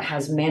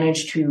 has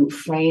managed to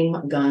frame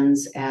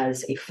guns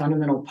as a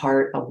fundamental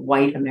part of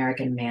white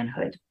American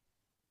manhood.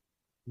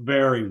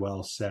 Very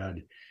well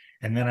said.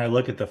 And then I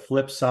look at the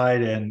flip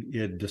side, and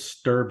it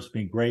disturbs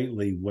me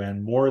greatly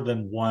when more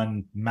than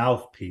one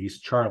mouthpiece,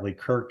 Charlie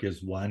Kirk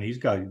is one. He's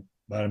got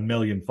about 1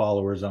 million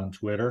followers on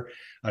Twitter.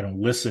 I don't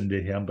listen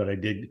to him, but I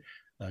did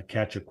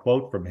catch a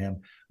quote from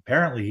him.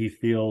 Apparently, he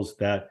feels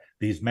that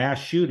these mass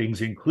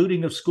shootings,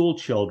 including of school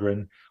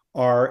children,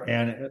 are,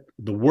 and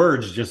the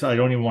words just, I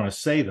don't even want to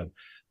say them,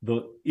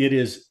 it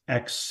is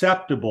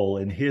acceptable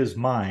in his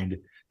mind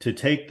to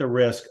take the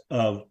risk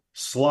of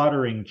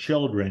slaughtering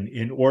children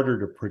in order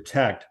to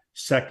protect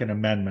Second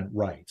Amendment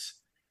rights.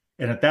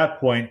 And at that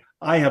point,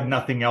 I have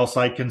nothing else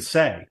I can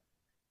say.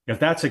 If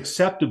that's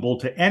acceptable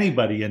to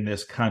anybody in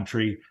this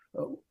country,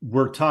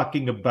 we're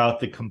talking about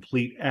the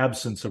complete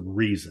absence of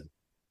reason.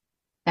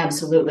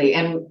 Absolutely.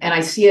 And I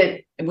see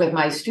it with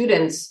my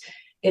students.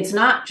 It's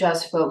not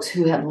just folks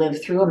who have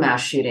lived through a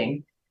mass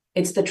shooting.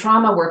 It's the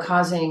trauma we're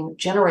causing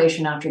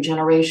generation after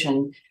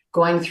generation,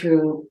 going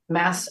through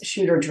mass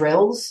shooter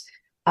drills.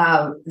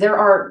 There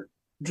are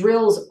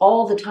drills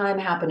all the time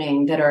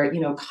happening that are,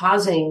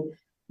 causing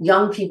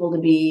young people to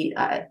be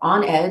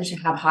on edge,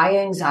 have high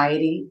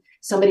anxiety.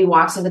 Somebody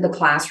walks into the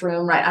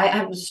classroom, right? I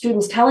have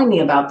students telling me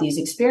about these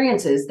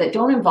experiences that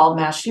don't involve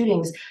mass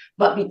shootings,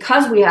 but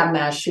because we have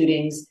mass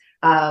shootings,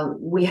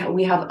 we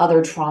have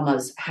other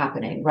traumas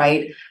happening,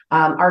 right?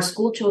 Our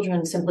school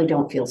children simply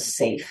don't feel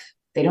safe.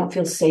 They don't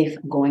feel safe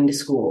going to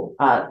school.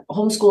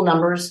 Homeschool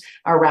numbers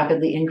are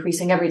rapidly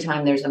increasing. Every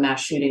time there's a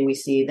mass shooting, we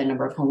see the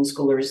number of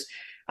homeschoolers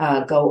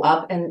go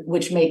up, and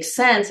which makes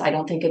sense. I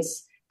don't think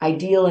it's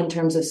ideal in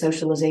terms of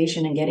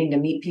socialization and getting to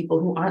meet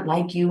people who aren't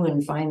like you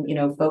and find,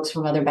 folks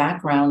from other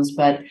backgrounds.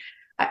 But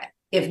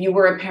if you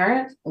were a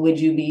parent, would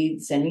you be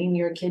sending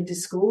your kid to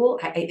school?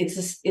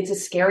 It's a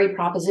scary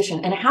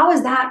proposition. And how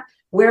is that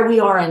where we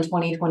are in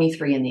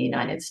 2023 in the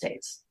United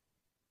States?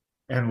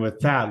 And with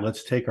that,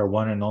 let's take our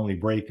one and only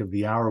break of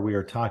the hour. We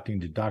are talking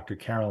to Dr.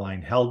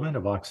 Caroline Heldman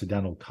of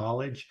Occidental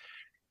College.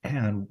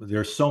 And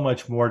there's so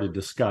much more to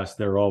discuss.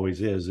 There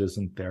always is,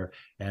 isn't there?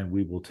 And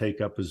we will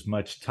take up as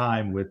much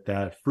time with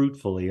that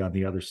fruitfully on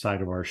the other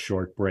side of our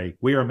short break.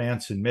 We are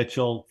Mantz and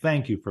Mitchell.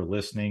 Thank you for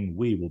listening.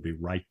 We will be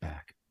right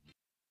back.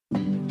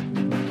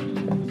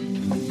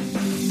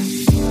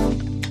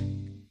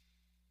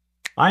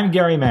 I'm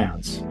Gary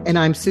Mantz. And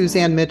I'm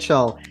Suzanne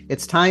Mitchell.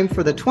 It's time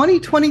for the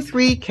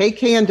 2023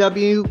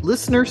 KKNW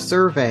Listener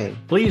Survey.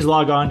 Please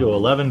log on to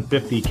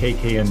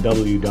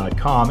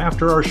 1150kknw.com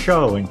after our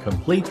show and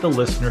complete the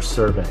listener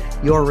survey.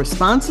 Your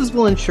responses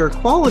will ensure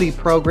quality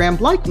program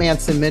like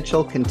Mantz and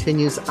Mitchell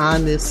continues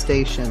on this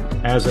station.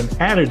 As an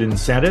added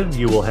incentive,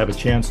 you will have a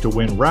chance to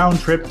win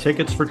round-trip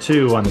tickets for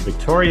two on the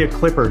Victoria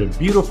Clipper to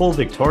beautiful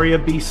Victoria,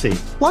 BC.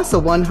 Plus a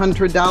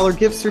 $100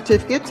 gift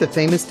certificate to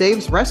Famous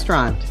Dave's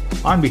Restaurant.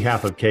 On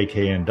behalf of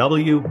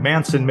KKNW,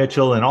 Mantz and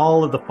Mitchell, and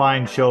all of the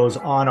fine shows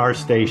on our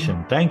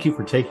station, thank you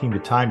for taking the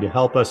time to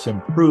help us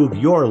improve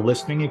your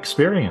listening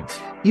experience.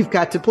 You've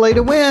got to play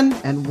to win,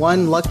 and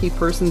one lucky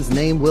person's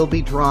name will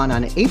be drawn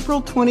on April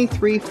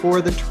 23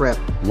 for the trip.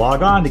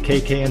 Log on to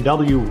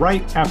KKNW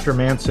right after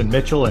Mantz and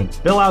Mitchell and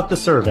fill out the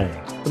survey.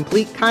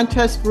 Complete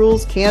contest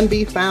rules can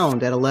be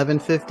found at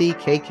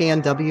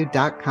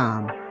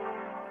 1150kknw.com.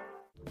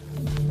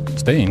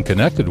 Staying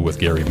connected with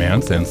Gary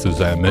Mantz and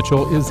Suzanne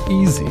Mitchell is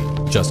easy.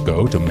 Just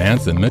go to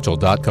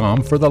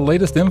mantsandmitchell.com for the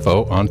latest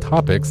info on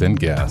topics and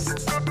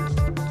guests.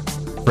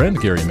 Friend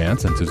Gary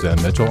Mantz and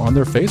Suzanne Mitchell on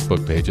their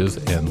Facebook pages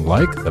and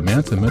like the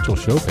Mantz and Mitchell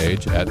show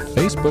page at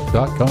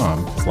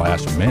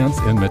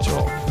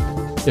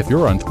facebook.com/mantsandmitchell. If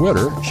you're on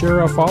Twitter,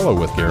 share a follow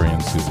with Gary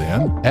and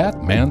Suzanne at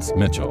Mantz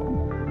Mitchell.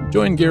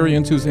 Join Gary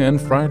and Suzanne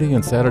Friday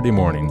and Saturday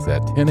mornings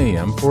at 10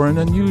 a.m. for an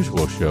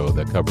unusual show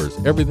that covers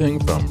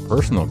everything from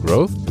personal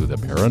growth to the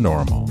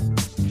paranormal.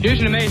 Here's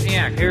an amazing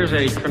act. Here's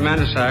a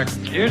tremendous act.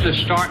 Here's a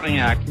startling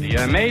act. The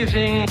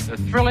amazing, the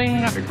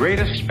thrilling, the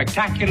greatest,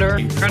 spectacular,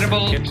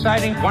 incredible,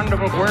 exciting,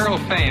 wonderful,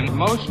 world fame,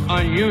 most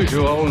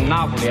unusual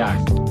novelty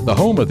act. The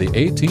home of the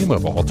A-Team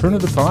of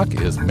Alternative Talk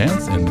is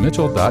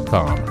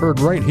mantsandmitchell.com. Heard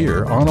right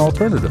here on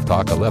Alternative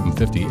Talk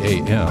 1150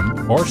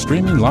 AM or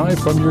streaming live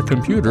from your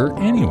computer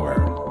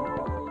anywhere.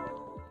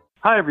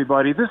 Hi,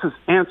 everybody. This is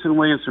Anson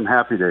Williams from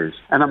Happy Days,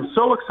 and I'm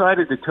so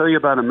excited to tell you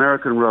about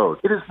American Road.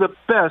 It is the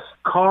best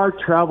car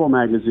travel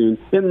magazine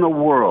in the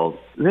world.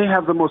 They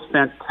have the most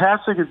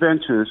fantastic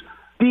adventures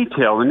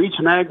detailed in each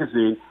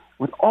magazine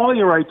with all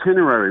your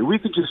itinerary. We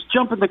could just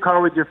jump in the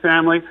car with your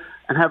family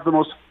and have the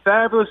most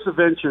fabulous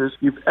adventures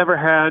you've ever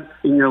had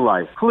in your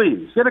life.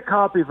 Please get a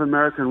copy of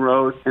American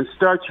Road and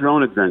start your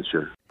own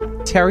adventure.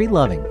 Terry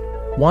Loving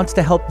wants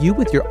to help you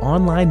with your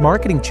online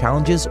marketing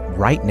challenges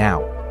right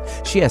now.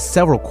 She has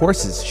several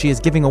courses she is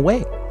giving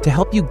away to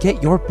help you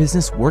get your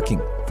business working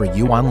for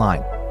you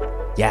online.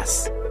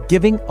 Yes,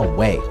 giving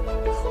away.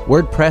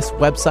 WordPress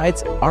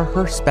websites are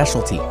her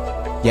specialty,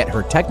 yet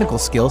her technical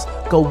skills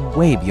go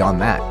way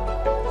beyond that.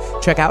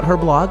 Check out her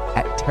blog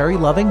at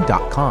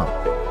terryloving.com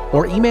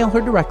or email her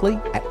directly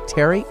at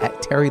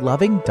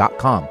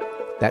terry@terryloving.com.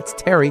 That's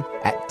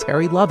Terry@terryloving.com.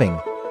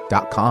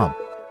 terryloving.com.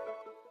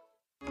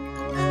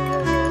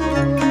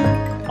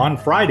 On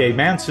Friday,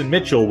 Mantz and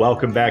Mitchell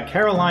welcome back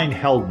Caroline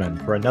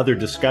Heldman for another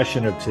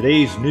discussion of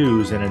today's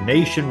news in a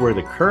nation where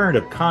the current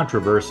of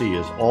controversy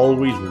is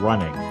always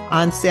running.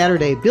 On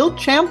Saturday, Bill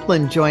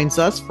Champlin joins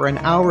us for an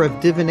hour of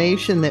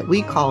divination that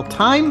we call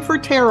Time for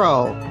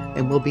Tarot,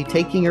 and we'll be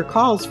taking your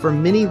calls for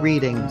mini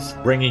readings.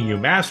 Bringing you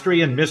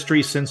mastery and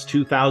mystery since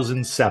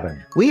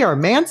 2007. We are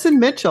Mantz and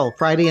Mitchell,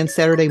 Friday and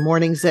Saturday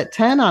mornings at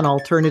 10 on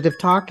Alternative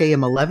Talk,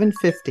 AM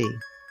 1150.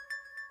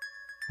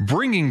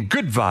 Bringing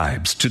good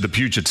vibes to the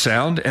Puget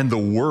Sound and the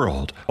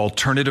world.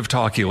 Alternative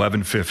Talk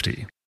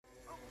 1150.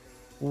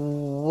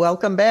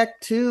 Welcome back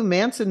to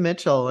Mantz and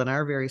Mitchell and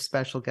our very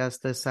special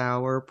guest this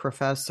hour,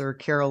 Professor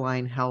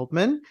Caroline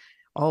Heldman.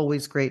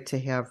 Always great to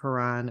have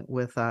her on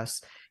with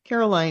us.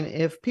 Caroline,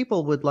 if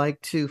people would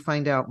like to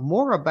find out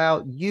more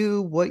about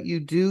you, what you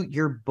do,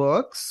 your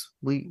books,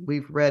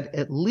 we've read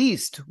at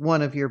least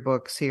one of your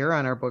books here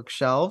on our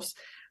bookshelves.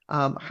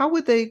 How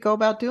would they go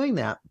about doing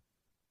that?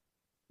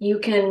 You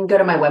can go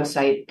to my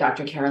website,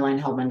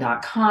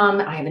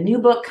 drcarolineheldman.com. I have a new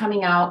book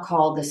coming out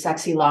called The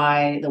Sexy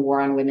Lie, The War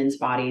on Women's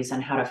Bodies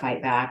and How to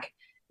Fight Back,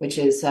 which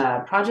is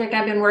a project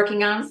I've been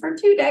working on for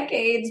 2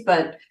 decades.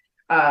 But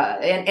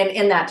and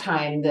in that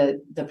time,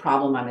 the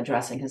problem I'm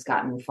addressing has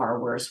gotten far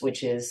worse,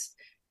 which is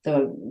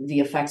the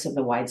effects of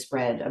the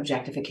widespread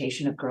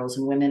objectification of girls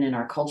and women in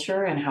our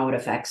culture and how it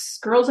affects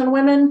girls and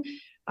women.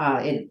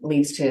 It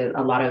leads to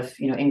a lot of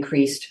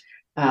increased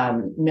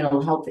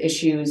mental health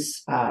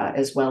issues,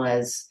 as well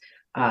as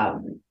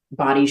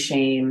body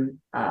shame,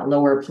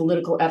 lower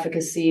political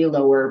efficacy,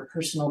 lower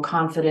personal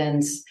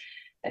confidence,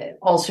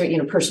 also,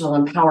 personal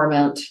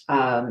empowerment.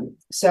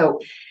 So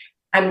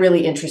I'm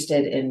really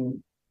interested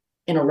in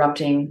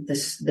interrupting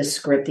this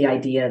script, the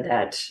idea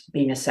that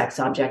being a sex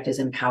object is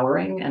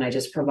empowering. And I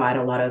just provide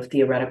a lot of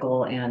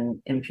theoretical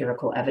and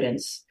empirical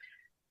evidence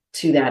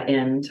to that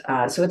end.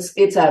 So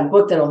it's a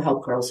book that'll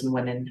help girls and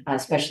women,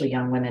 especially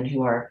young women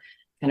who are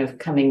kind of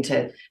coming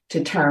to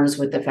terms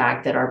with the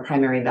fact that our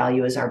primary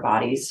value is our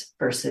bodies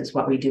versus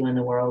what we do in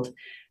the world,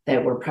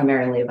 that we're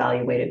primarily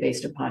evaluated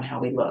based upon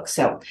how we look.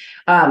 So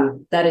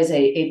that is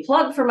a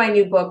plug for my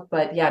new book,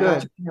 but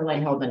yeah,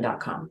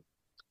 drcarolineheldman.com.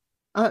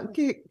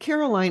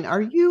 Caroline,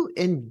 are you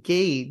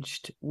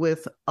engaged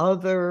with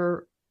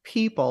other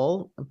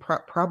people,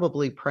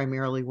 probably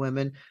primarily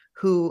women,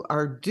 who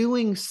are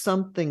doing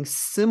something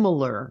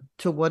similar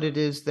to what it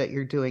is that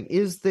you're doing?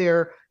 Is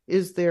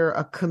there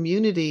a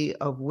community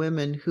of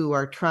women who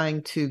are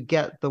trying to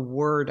get the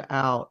word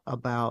out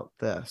about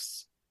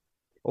this?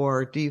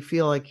 Or do you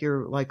feel like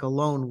you're like a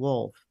lone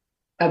wolf?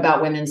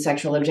 About women's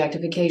sexual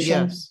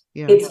objectification? Yes.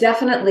 Yeah. It's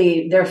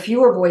definitely, there are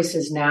fewer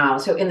voices now.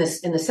 So in the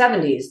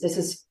 70s, this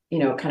is,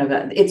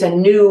 it's a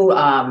new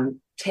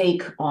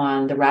take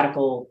on the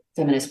radical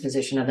feminist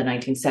position of the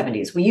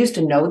 1970s. We used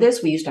to know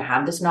this. We used to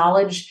have this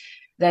knowledge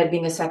that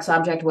being a sex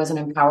object wasn't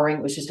empowering.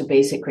 It was just a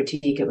basic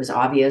critique. It was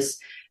obvious.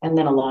 And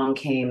then along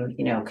came,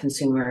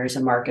 consumers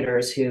and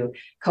marketers who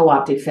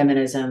co-opted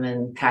feminism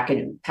and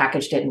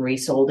packaged it and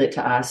resold it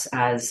to us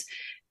as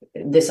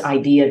this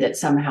idea that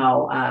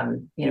somehow,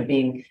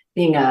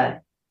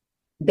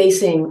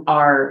 basing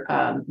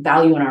our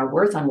value and our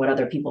worth on what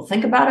other people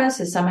think about us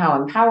is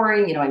somehow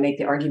empowering. I make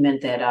the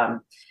argument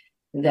that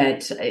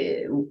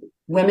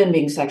women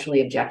being sexually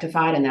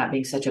objectified and that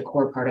being such a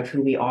core part of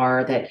who we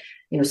are, that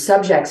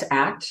subjects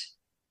act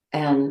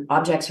and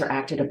objects are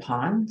acted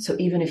upon. So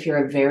even if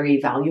you're a very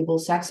valuable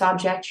sex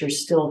object, you're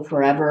still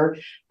forever,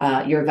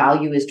 your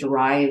value is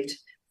derived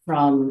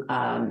from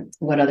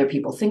what other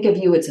people think of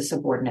you. It's a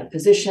subordinate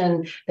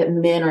position, that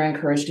men are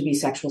encouraged to be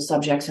sexual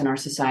subjects in our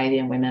society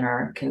and women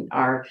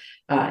are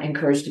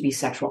encouraged to be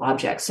sexual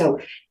objects. So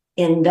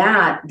in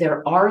that,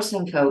 there are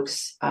some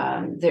folks,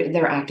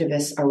 they're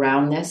activists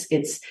around this.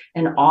 It's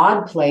an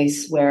odd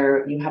place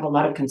where you have a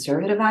lot of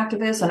conservative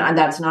activists, and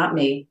that's not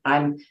me.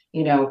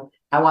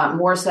 I want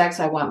more sex.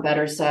 I want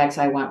better sex.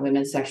 I want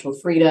women's sexual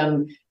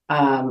freedom.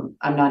 I'm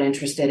not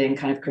interested in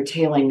kind of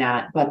curtailing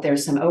that, but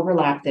there's some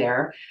overlap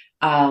there.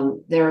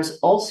 There's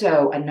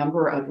also a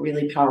number of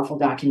really powerful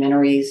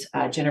documentaries.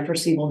 Jennifer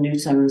Siebel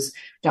Newsom's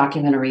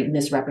documentary,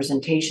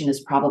 Misrepresentation,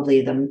 is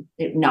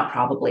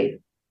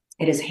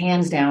it is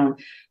hands down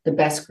the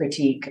best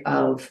critique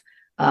of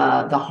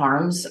the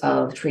harms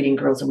of treating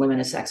girls and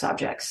women as sex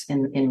objects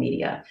in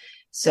media.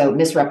 So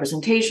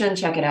Misrepresentation,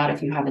 check it out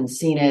if you haven't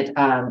seen it.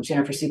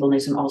 Jennifer Siebel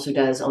Newsom also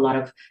does a lot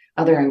of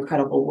other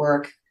incredible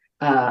work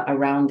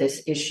around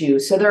this issue.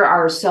 So there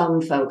are some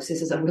folks,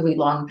 this is a really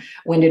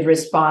long-winded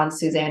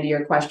response, Suzanne, to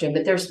your question,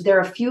 but there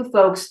are a few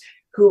folks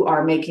who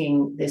are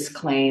making this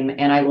claim.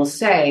 And I will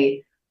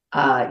say,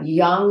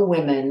 young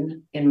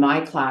women in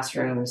my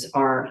classrooms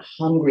are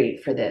hungry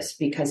for this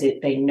because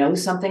they know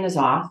something is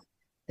off.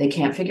 They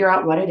can't figure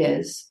out what it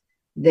is.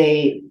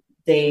 They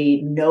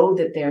know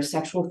that their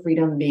sexual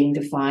freedom being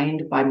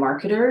defined by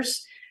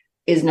marketers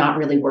is not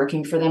really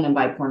working for them, and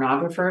by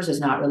pornographers is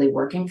not really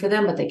working for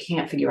them, but they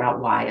can't figure out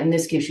why. And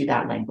this gives you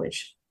that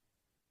language.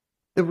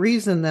 The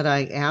reason that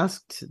I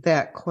asked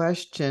that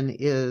question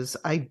is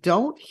I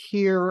don't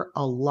hear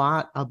a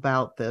lot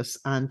about this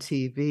on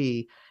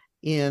TV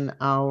in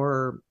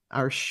our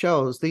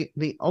shows.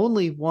 The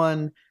only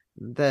one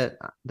that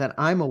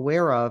I'm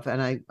aware of,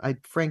 and I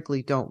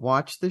frankly don't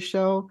watch the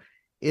show,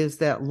 is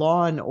that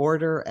Law and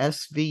Order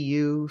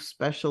SVU,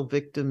 Special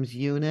Victims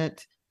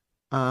Unit.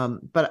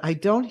 But I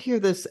don't hear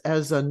this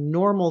as a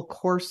normal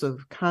course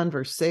of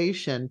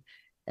conversation.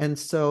 And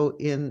so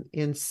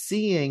in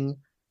seeing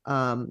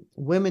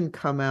women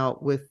come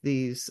out with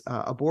these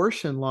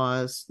abortion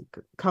laws,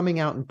 coming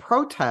out and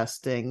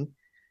protesting,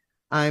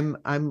 I'm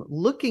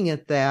looking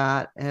at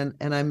that and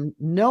I'm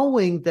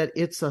knowing that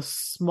it's a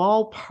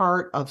small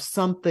part of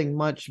something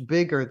much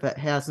bigger that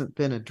hasn't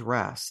been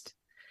addressed.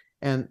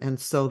 And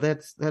so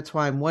that's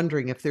why I'm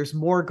wondering if there's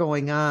more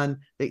going on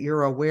that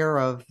you're aware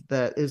of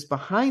that is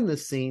behind the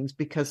scenes,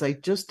 because I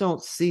just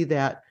don't see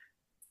that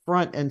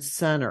front and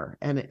center.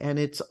 And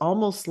it's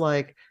almost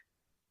like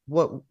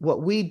what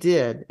we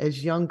did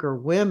as younger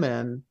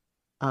women,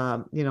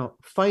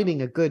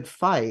 fighting a good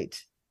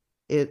fight.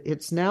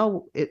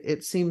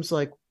 It seems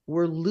like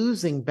we're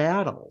losing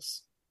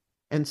battles.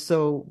 And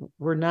so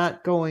we're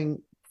not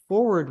going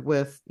forward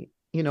with,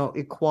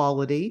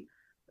 equality.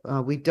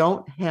 We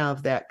don't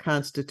have that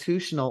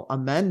constitutional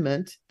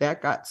amendment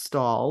that got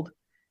stalled.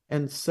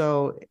 And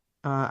so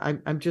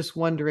I'm just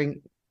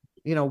wondering,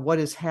 what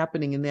is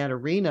happening in that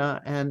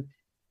arena. And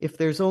if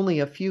there's only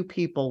a few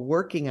people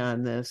working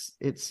on this,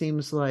 it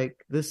seems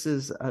like this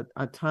is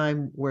a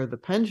time where the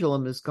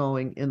pendulum is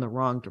going in the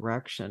wrong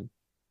direction.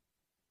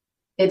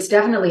 It's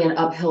definitely an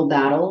uphill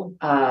battle.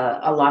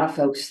 A lot of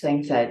folks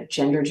think that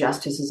gender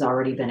justice has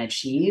already been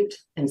achieved.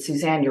 And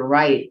Suzanne, you're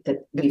right that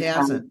it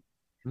hasn't.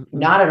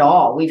 Not at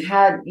all. We've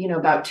had,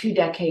 about 2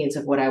 decades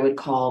of what I would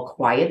call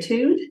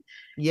quietude.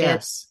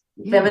 Yes.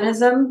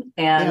 Feminism.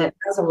 And it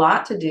has a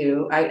lot to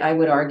do, I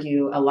would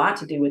argue, a lot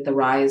to do with the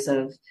rise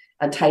of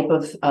a type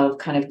of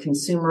kind of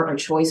consumer or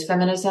choice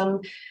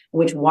feminism,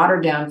 which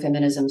watered down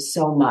feminism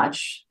so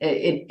much.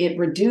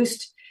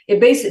 Choice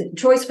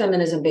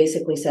feminism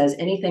basically says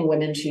anything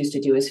women choose to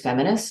do is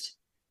feminist,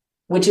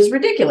 which is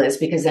ridiculous,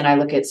 because then I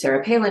look at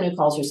Sarah Palin, who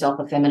calls herself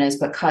a feminist,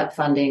 but cut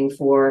funding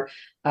for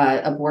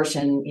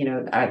abortion,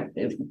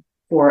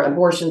 for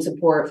abortion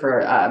support,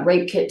 for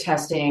rape kit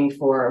testing,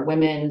 for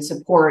women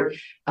support,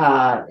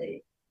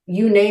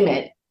 you name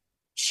it.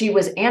 She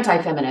was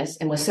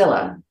anti-feminist in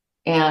Wasilla,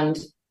 and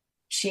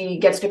she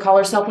gets to call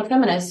herself a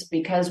feminist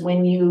because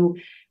when you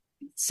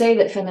say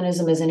that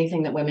feminism is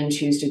anything that women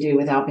choose to do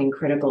without being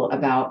critical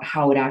about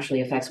how it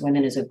actually affects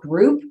women as a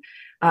group,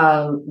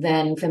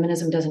 then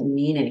feminism doesn't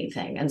mean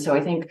anything. And so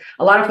I think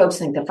a lot of folks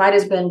think the fight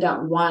has been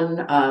won.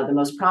 The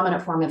most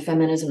prominent form of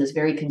feminism is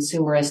very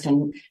consumerist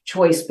and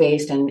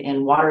choice-based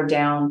and watered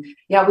down.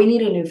 Yeah, we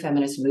need a new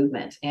feminist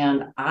movement.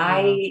 And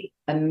I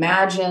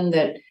imagine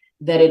that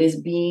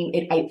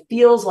it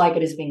feels like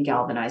it is being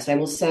galvanized, I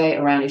will say,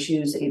 around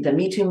issues, the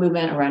Me Too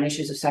movement, around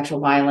issues of sexual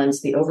violence,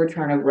 the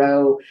overturn of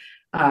Roe.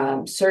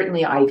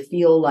 Certainly, I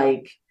feel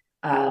like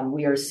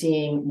we are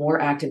seeing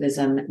more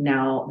activism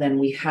now than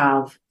we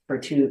have for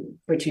two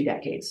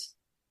decades.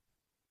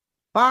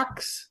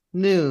 Fox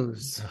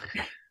News.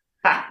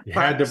 You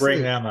had to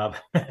bring them up.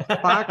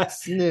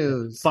 Fox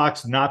News.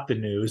 Fox, not the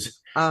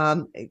news.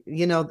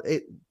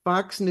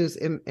 Fox News,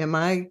 am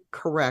I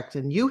correct?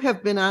 And you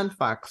have been on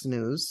Fox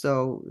News,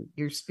 so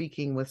you're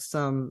speaking with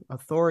some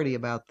authority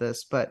about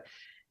this. But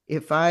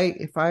if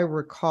I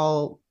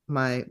recall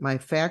my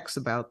facts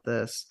about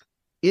this,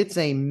 it's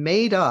a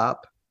made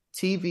up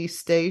TV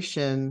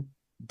station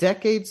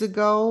decades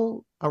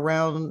ago,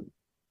 around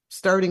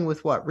starting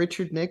with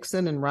Richard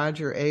Nixon and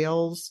Roger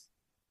Ailes,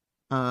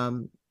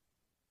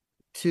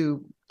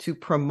 to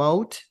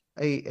promote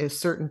a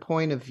certain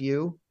point of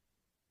view.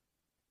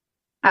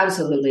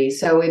 Absolutely.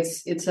 So it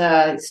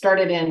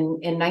started in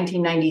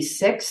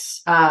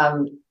 1996,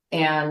 and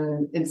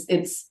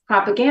it's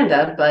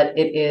propaganda, but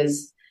it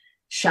is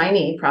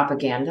shiny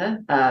propaganda.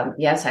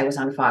 Yes, I was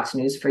on Fox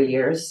News for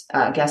years.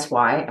 Guess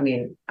why? I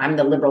mean, I'm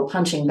the liberal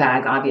punching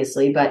bag,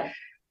 obviously, but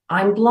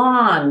I'm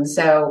blonde.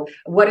 So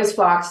what does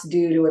Fox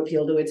do to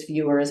appeal to its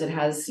viewers? It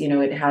has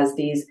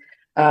these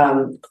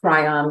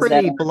cryons.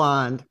 Pretty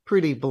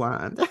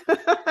blonde.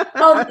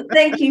 Oh,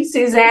 thank you,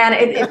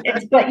 Suzanne.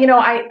 But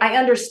I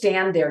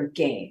understand their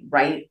game,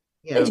 right?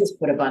 Yeah. They just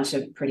put a bunch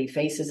of pretty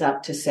faces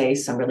up to say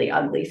some really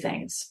ugly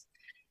things.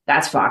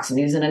 That's Fox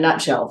News in a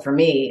nutshell for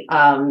me.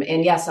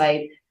 And yes,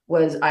 I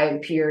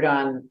appeared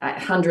on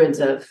hundreds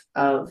of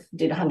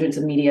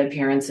media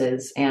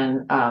appearances,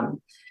 and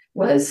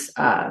was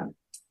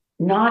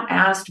not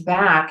asked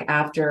back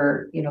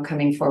after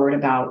coming forward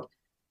about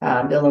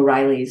Bill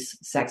O'Reilly's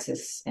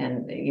sexist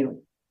and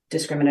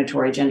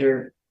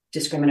gender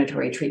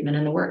discriminatory treatment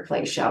in the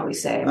workplace, shall we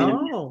say?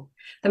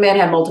 The man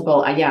had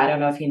multiple. I don't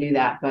know if you knew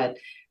that, but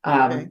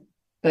okay.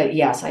 But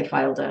yes, I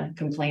filed a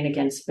complaint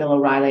against Bill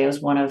O'Reilly. I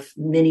was one of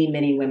many,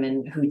 many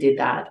women who did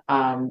that.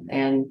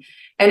 And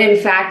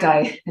in fact,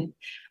 I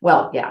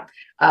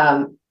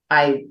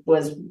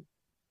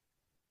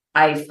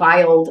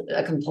filed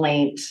a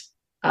complaint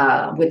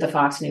with the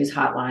Fox News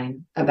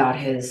hotline about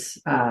his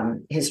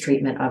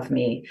treatment of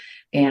me,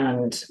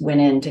 and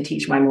went in to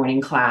teach my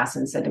morning class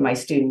and said to my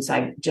students,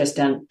 I've just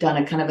done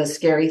a kind of a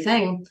scary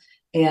thing.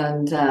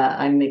 And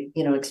I'm,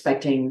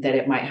 expecting that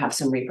it might have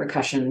some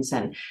repercussions.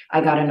 And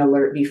I got an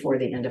alert before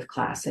the end of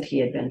class that he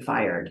had been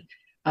fired.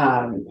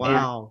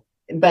 Wow.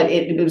 But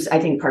it was, I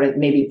think, part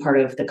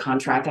of the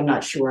contract. I'm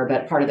not sure,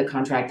 but part of the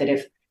contract that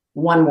if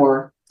one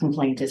more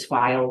complaint is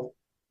filed,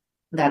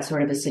 that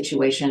sort of a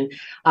situation.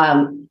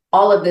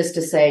 All of this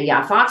to say,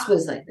 yeah, Fox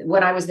was,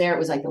 when I was there, it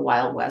was like the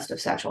Wild West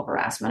of sexual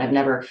harassment. I've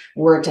never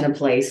worked in a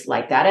place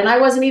like that. And I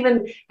wasn't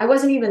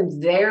even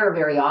there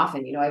very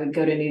often. I would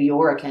go to New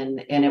York and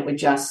it would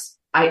just,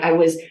 I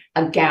was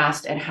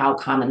aghast at how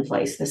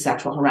commonplace the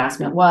sexual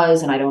harassment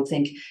was. And I don't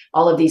think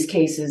all of these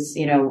cases,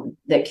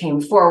 that came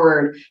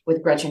forward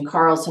with Gretchen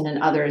Carlson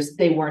and others,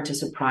 they weren't a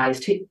surprise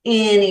to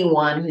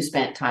anyone who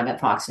spent time at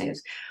Fox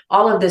News.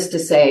 All of this to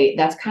say,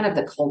 that's kind of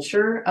the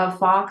culture of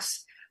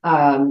Fox.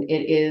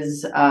 It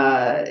is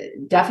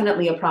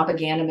definitely a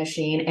propaganda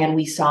machine. And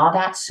we saw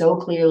that so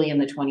clearly in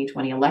the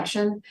 2020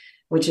 election,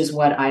 which is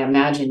what I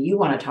imagine you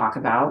want to talk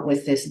about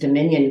with this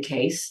Dominion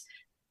case.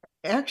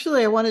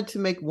 Actually, I wanted to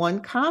make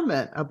one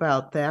comment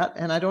about that.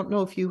 And I don't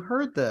know if you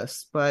heard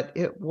this, but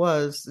it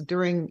was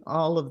during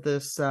all of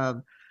this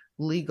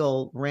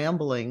legal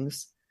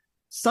ramblings,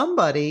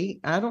 somebody,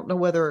 I don't know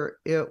whether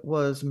it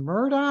was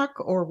Murdoch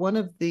or one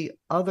of the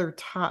other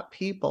top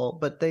people,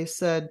 but they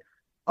said,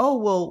 oh,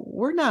 well,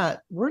 we're not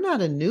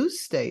a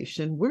news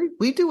station.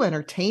 We do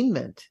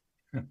entertainment.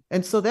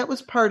 And so that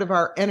was part of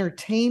our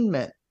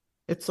entertainment.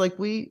 It's like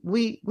we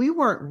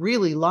weren't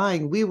really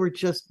lying. We were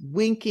just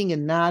winking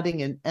and nodding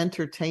in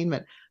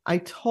entertainment. I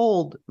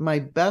told my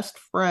best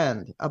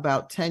friend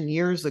about 10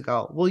 years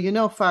ago,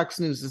 well, Fox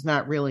News is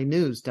not really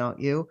news, don't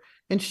you?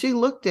 And she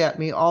looked at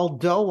me all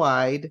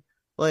doe-eyed,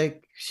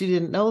 like she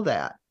didn't know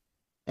that.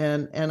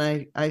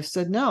 And I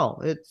said,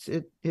 no,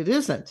 it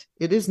isn't.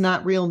 It is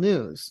not real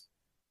news.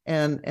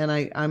 And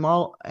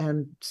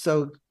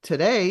so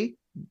today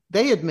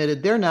they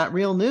admitted they're not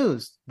real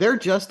news. They're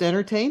just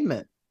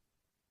entertainment.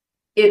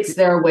 It's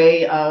their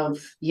way of,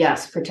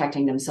 yes,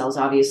 protecting themselves,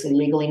 obviously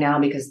legally now,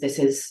 because this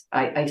is,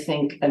 I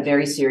think, a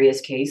very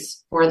serious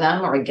case for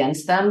them or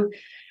against them.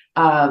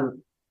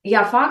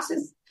 Fox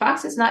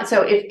is not.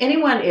 So if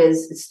anyone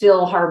is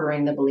still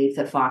harboring the belief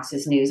that Fox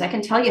is news, I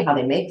can tell you how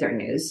they make their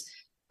news,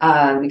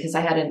 because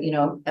I had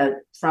a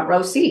front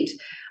row seat.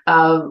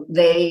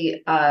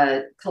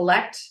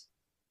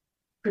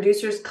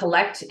 Producers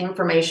collect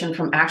information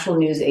from actual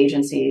news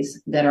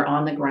agencies that are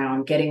on the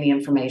ground getting the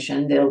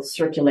information. They'll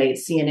circulate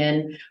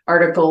CNN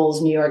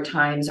articles, New York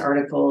Times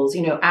articles,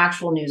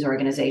 actual news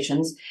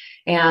organizations.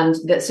 And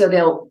so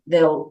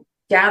they'll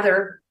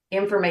gather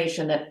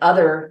information that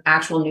other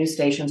actual news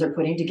stations are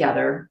putting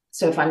together.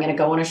 So if I'm going to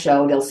go on a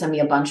show, they'll send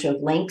me a bunch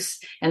of links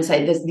and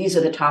say, these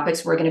are the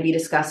topics we're going to be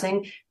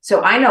discussing.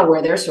 So I know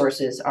where their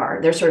sources are.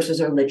 Their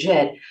sources are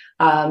legit.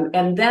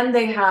 And then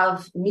they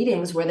have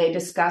meetings where they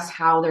discuss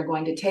how they're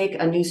going to take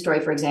a news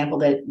story, for example,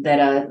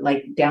 that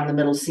like down the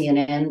middle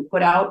CNN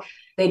put out.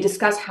 They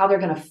discuss how they're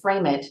going to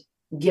frame it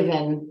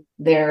given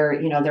their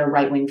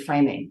right-wing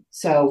framing.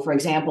 So, for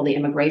example, the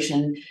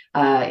immigration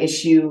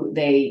issue,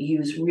 they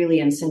use really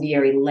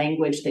incendiary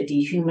language that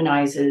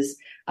dehumanizes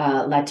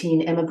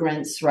Latin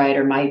immigrants, right,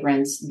 or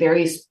migrants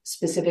very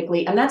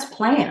specifically, and that's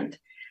planned.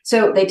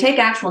 So they take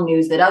actual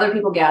news that other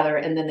people gather,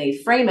 and then they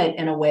frame it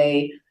in a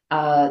way,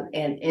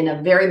 and in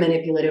a very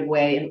manipulative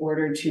way, in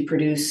order to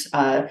produce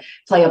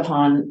play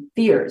upon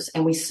fears.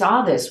 And we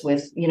saw this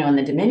with, in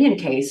the Dominion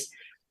case,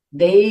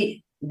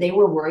 they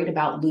were worried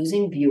about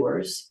losing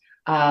viewers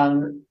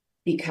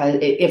because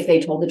if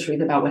they told the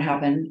truth about what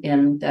happened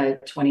in the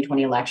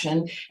 2020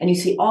 election. And you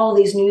see all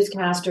these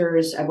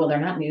newscasters, well, they're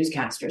not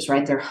newscasters,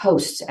 right? They're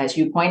hosts, as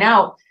you point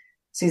out,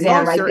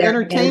 Suzanne, right? They're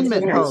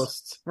entertainment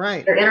hosts,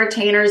 right? They're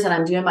entertainers, and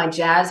I'm doing my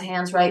jazz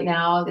hands right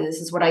now.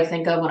 This is what I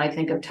think of when I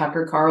think of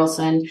Tucker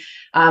Carlson.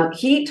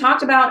 He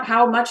talked about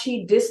how much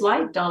he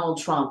disliked Donald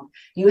Trump.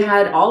 You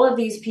had all of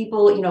these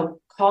people,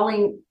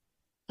 calling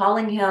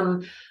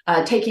him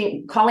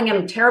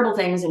terrible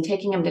things and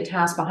taking him to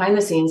task behind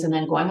the scenes, and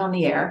then going on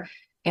the air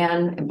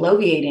and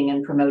bloviating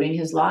and promoting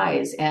his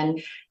lies.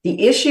 And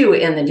the issue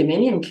in the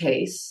Dominion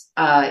case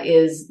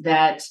is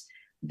that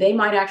they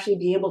might actually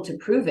be able to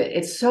prove it.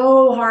 It's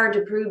so hard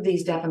to prove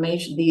these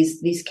defamation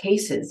cases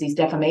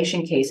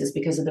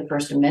because of the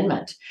First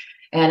Amendment.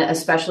 And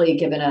especially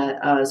given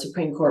a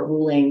Supreme Court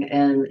ruling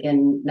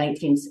in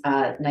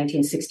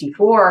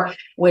 1964,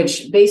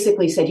 which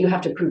basically said you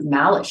have to prove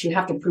malice. You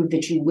have to prove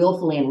that you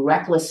willfully and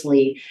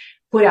recklessly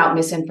put out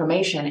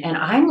misinformation. And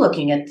I'm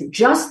looking at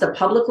just the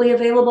publicly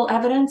available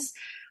evidence.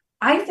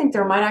 I think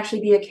there might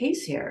actually be a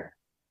case here.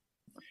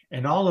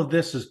 And all of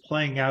this is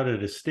playing out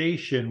at a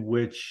station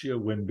which,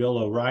 when Bill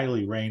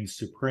O'Reilly reigned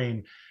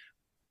supreme,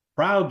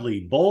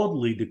 proudly,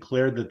 boldly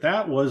declared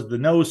that was the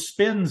no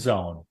spin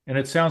zone. And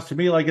it sounds to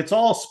me like it's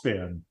all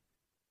spin.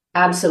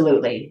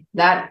 Absolutely.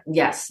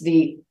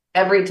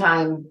 Every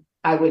time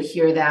I would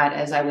hear that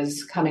as I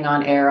was coming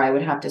on air, I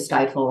would have to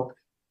stifle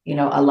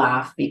a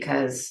laugh,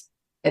 because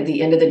at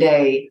the end of the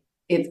day,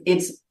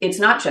 it's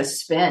not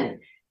just spin.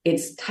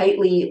 It's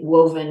tightly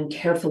woven,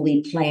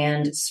 carefully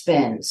planned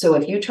spin. So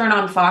if you turn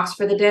on Fox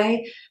for the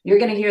day, you're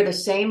going to hear the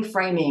same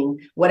framing,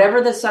 whatever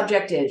the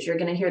subject is, you're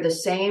going to hear the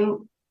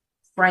same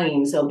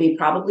frames. There'll be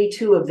probably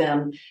 2 of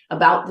them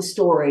about the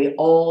story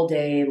all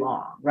day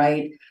long,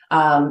 right?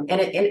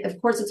 And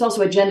of course, it's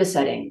also agenda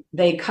setting.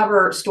 They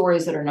cover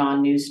stories that are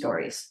non-news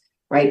stories,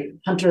 right?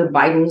 Hunter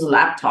Biden's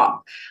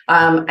laptop.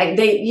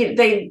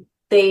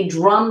 They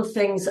drum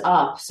things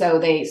up. So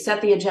they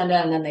set the agenda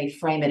and then they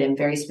frame it in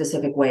very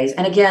specific ways.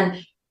 And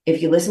again,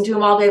 if you listen to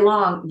them all day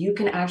long, you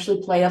can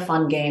actually play a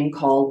fun game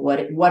called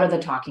What are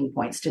the talking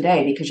points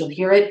today? Because you'll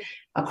hear it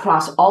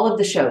across all of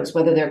the shows,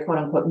 whether they're quote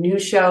unquote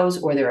news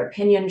shows or they're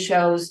opinion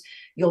shows.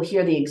 You'll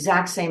hear the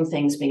exact same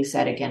things being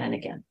said again and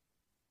again.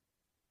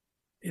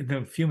 In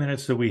the few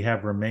minutes that we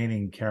have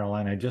remaining,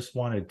 Caroline, I just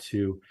wanted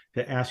to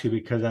ask you,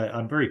 because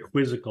I'm very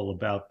quizzical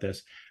about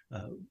this.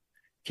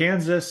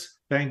 Kansas,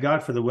 thank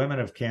God for the women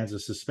of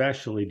Kansas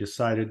especially,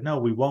 decided, no,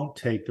 we won't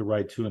take the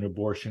right to an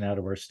abortion out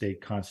of our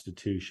state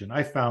constitution.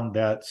 I found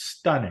that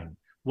stunning.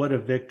 What a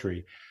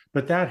victory.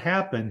 But that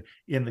happened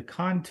in the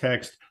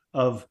context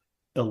of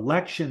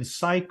election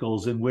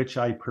cycles in which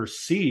I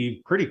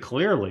perceive pretty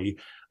clearly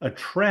a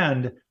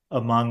trend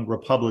among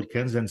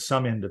Republicans and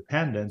some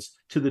independents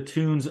to the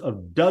tunes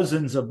of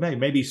dozens of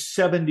maybe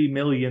 70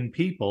 million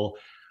people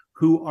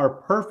who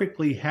are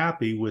perfectly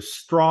happy with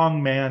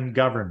strongman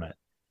government.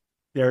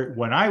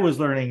 When I was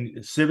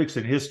learning civics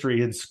and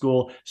history in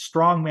school,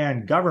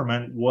 strongman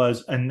government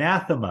was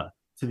anathema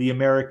to the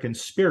American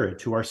spirit,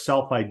 to our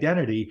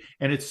self-identity,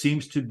 and it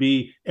seems to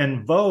be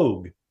en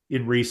vogue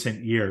in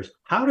recent years.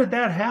 How did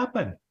that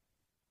happen?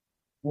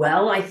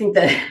 Well, I think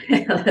that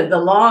the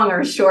long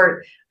or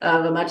short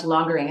of a much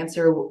longer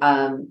answer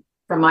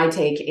from my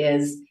take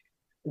is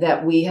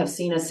that we have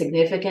seen a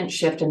significant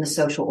shift in the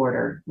social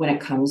order when it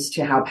comes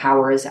to how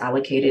power is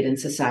allocated in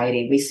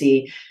society. We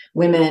see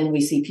women, we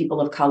see people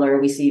of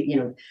color, we see,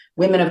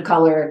 women of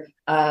color,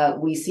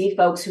 we see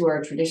folks who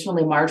are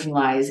traditionally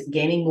marginalized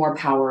gaining more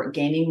power,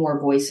 gaining more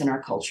voice in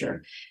our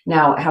culture.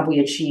 Now, have we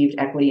achieved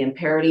equity and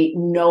parity?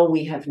 No,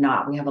 we have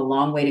not. We have a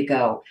long way to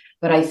go.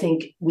 But I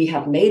think we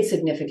have made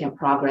significant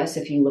progress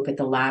if you look at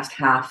the last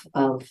half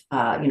of,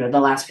 the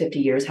last 50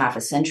 years, half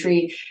a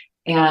century.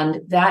 And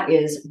that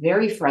is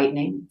very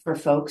frightening for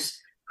folks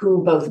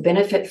who both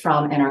benefit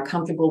from and are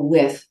comfortable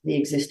with the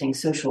existing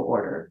social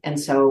order. And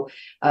so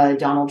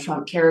Donald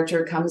Trump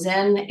character comes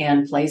in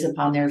and plays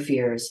upon their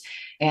fears.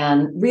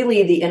 And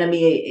really the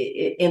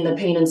enemy in the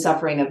pain and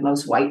suffering of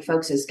most white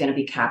folks is going to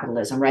be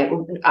capitalism, right?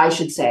 I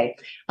should say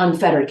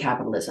unfettered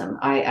capitalism.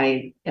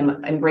 I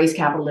embrace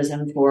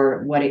capitalism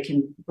for what it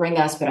can bring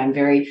us, but I'm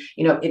very,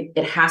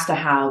 it has to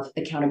have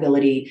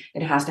accountability.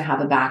 It has to have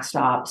a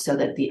backstop so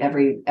that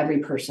every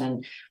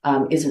person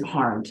isn't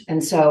harmed.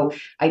 And so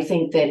I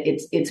think that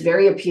it's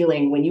very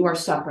appealing when you are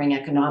suffering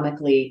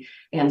economically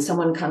and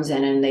someone comes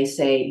in and they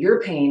say your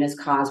pain is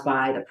caused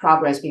by the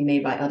progress being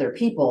made by other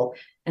people,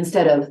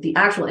 instead of the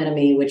actual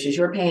enemy, which is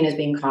your pain is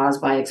being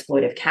caused by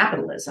exploitive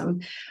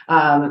capitalism.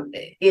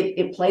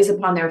 It plays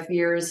upon their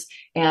fears,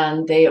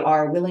 and they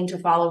are willing to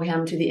follow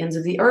him to the ends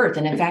of the earth,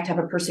 and in fact have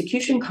a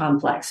persecution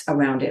complex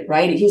around it,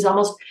 right? He's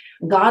almost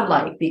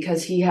godlike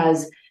because he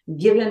has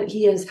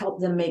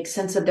helped them make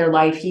sense of their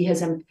life. He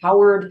has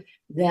empowered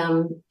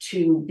them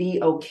to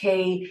be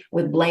okay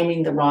with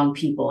blaming the wrong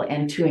people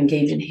and to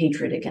engage in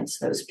hatred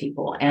against those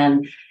people.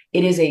 And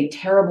it is a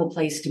terrible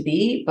place to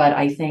be, but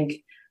I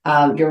think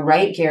you're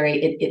right,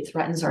 Gary, it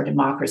threatens our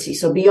democracy.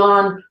 So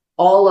beyond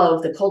all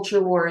of the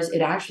culture wars,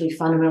 it actually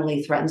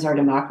fundamentally threatens our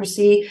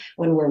democracy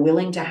when we're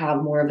willing to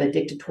have more of a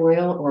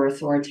dictatorial or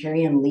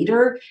authoritarian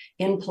leader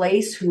in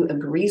place who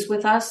agrees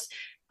with us,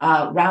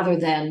 rather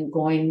than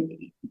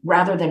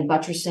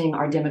buttressing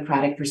our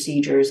democratic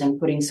procedures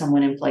and putting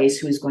someone in place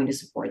who is going to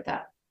support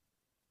that.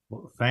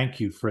 Well, thank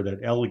you for that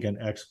elegant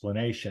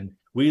explanation.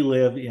 We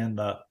live in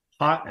the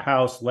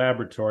hothouse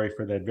laboratory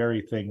for that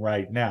very thing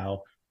right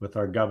now, with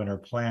our governor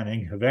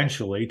planning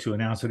eventually to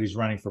announce that he's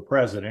running for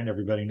president.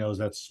 Everybody knows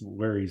that's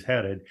where he's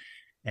headed.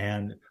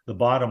 And the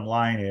bottom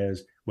line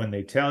is, when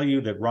they tell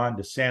you that Ron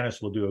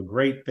DeSantis will do a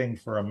great thing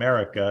for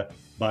America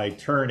by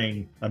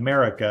turning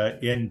America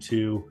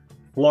into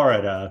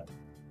Florida,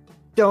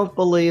 don't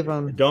believe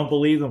them. Don't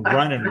believe them.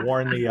 Run and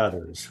warn the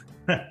others.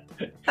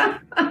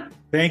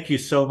 Thank you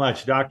so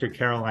much, Dr.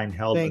 Caroline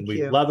Heldman.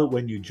 We love it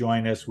when you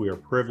join us. We are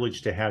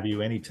privileged to have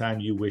you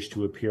anytime you wish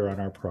to appear on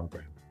our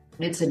program.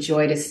 It's a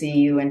joy to see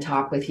you and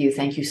talk with you.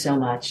 Thank you so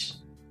much.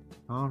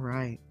 All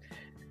right.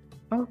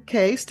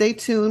 Okay, stay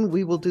tuned.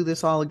 We will do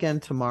this all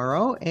again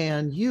tomorrow,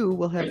 and you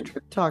will have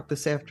Trip Talk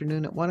this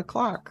afternoon at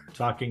 1:00.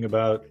 Talking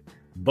about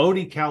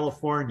Bodie,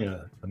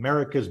 California,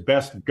 America's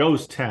best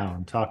ghost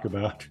town. Talk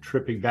about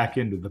tripping back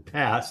into the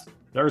past.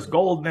 There's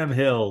gold in them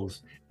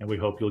hills, and we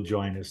hope you'll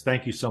join us.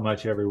 Thank you so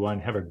much, everyone.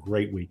 Have a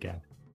great weekend.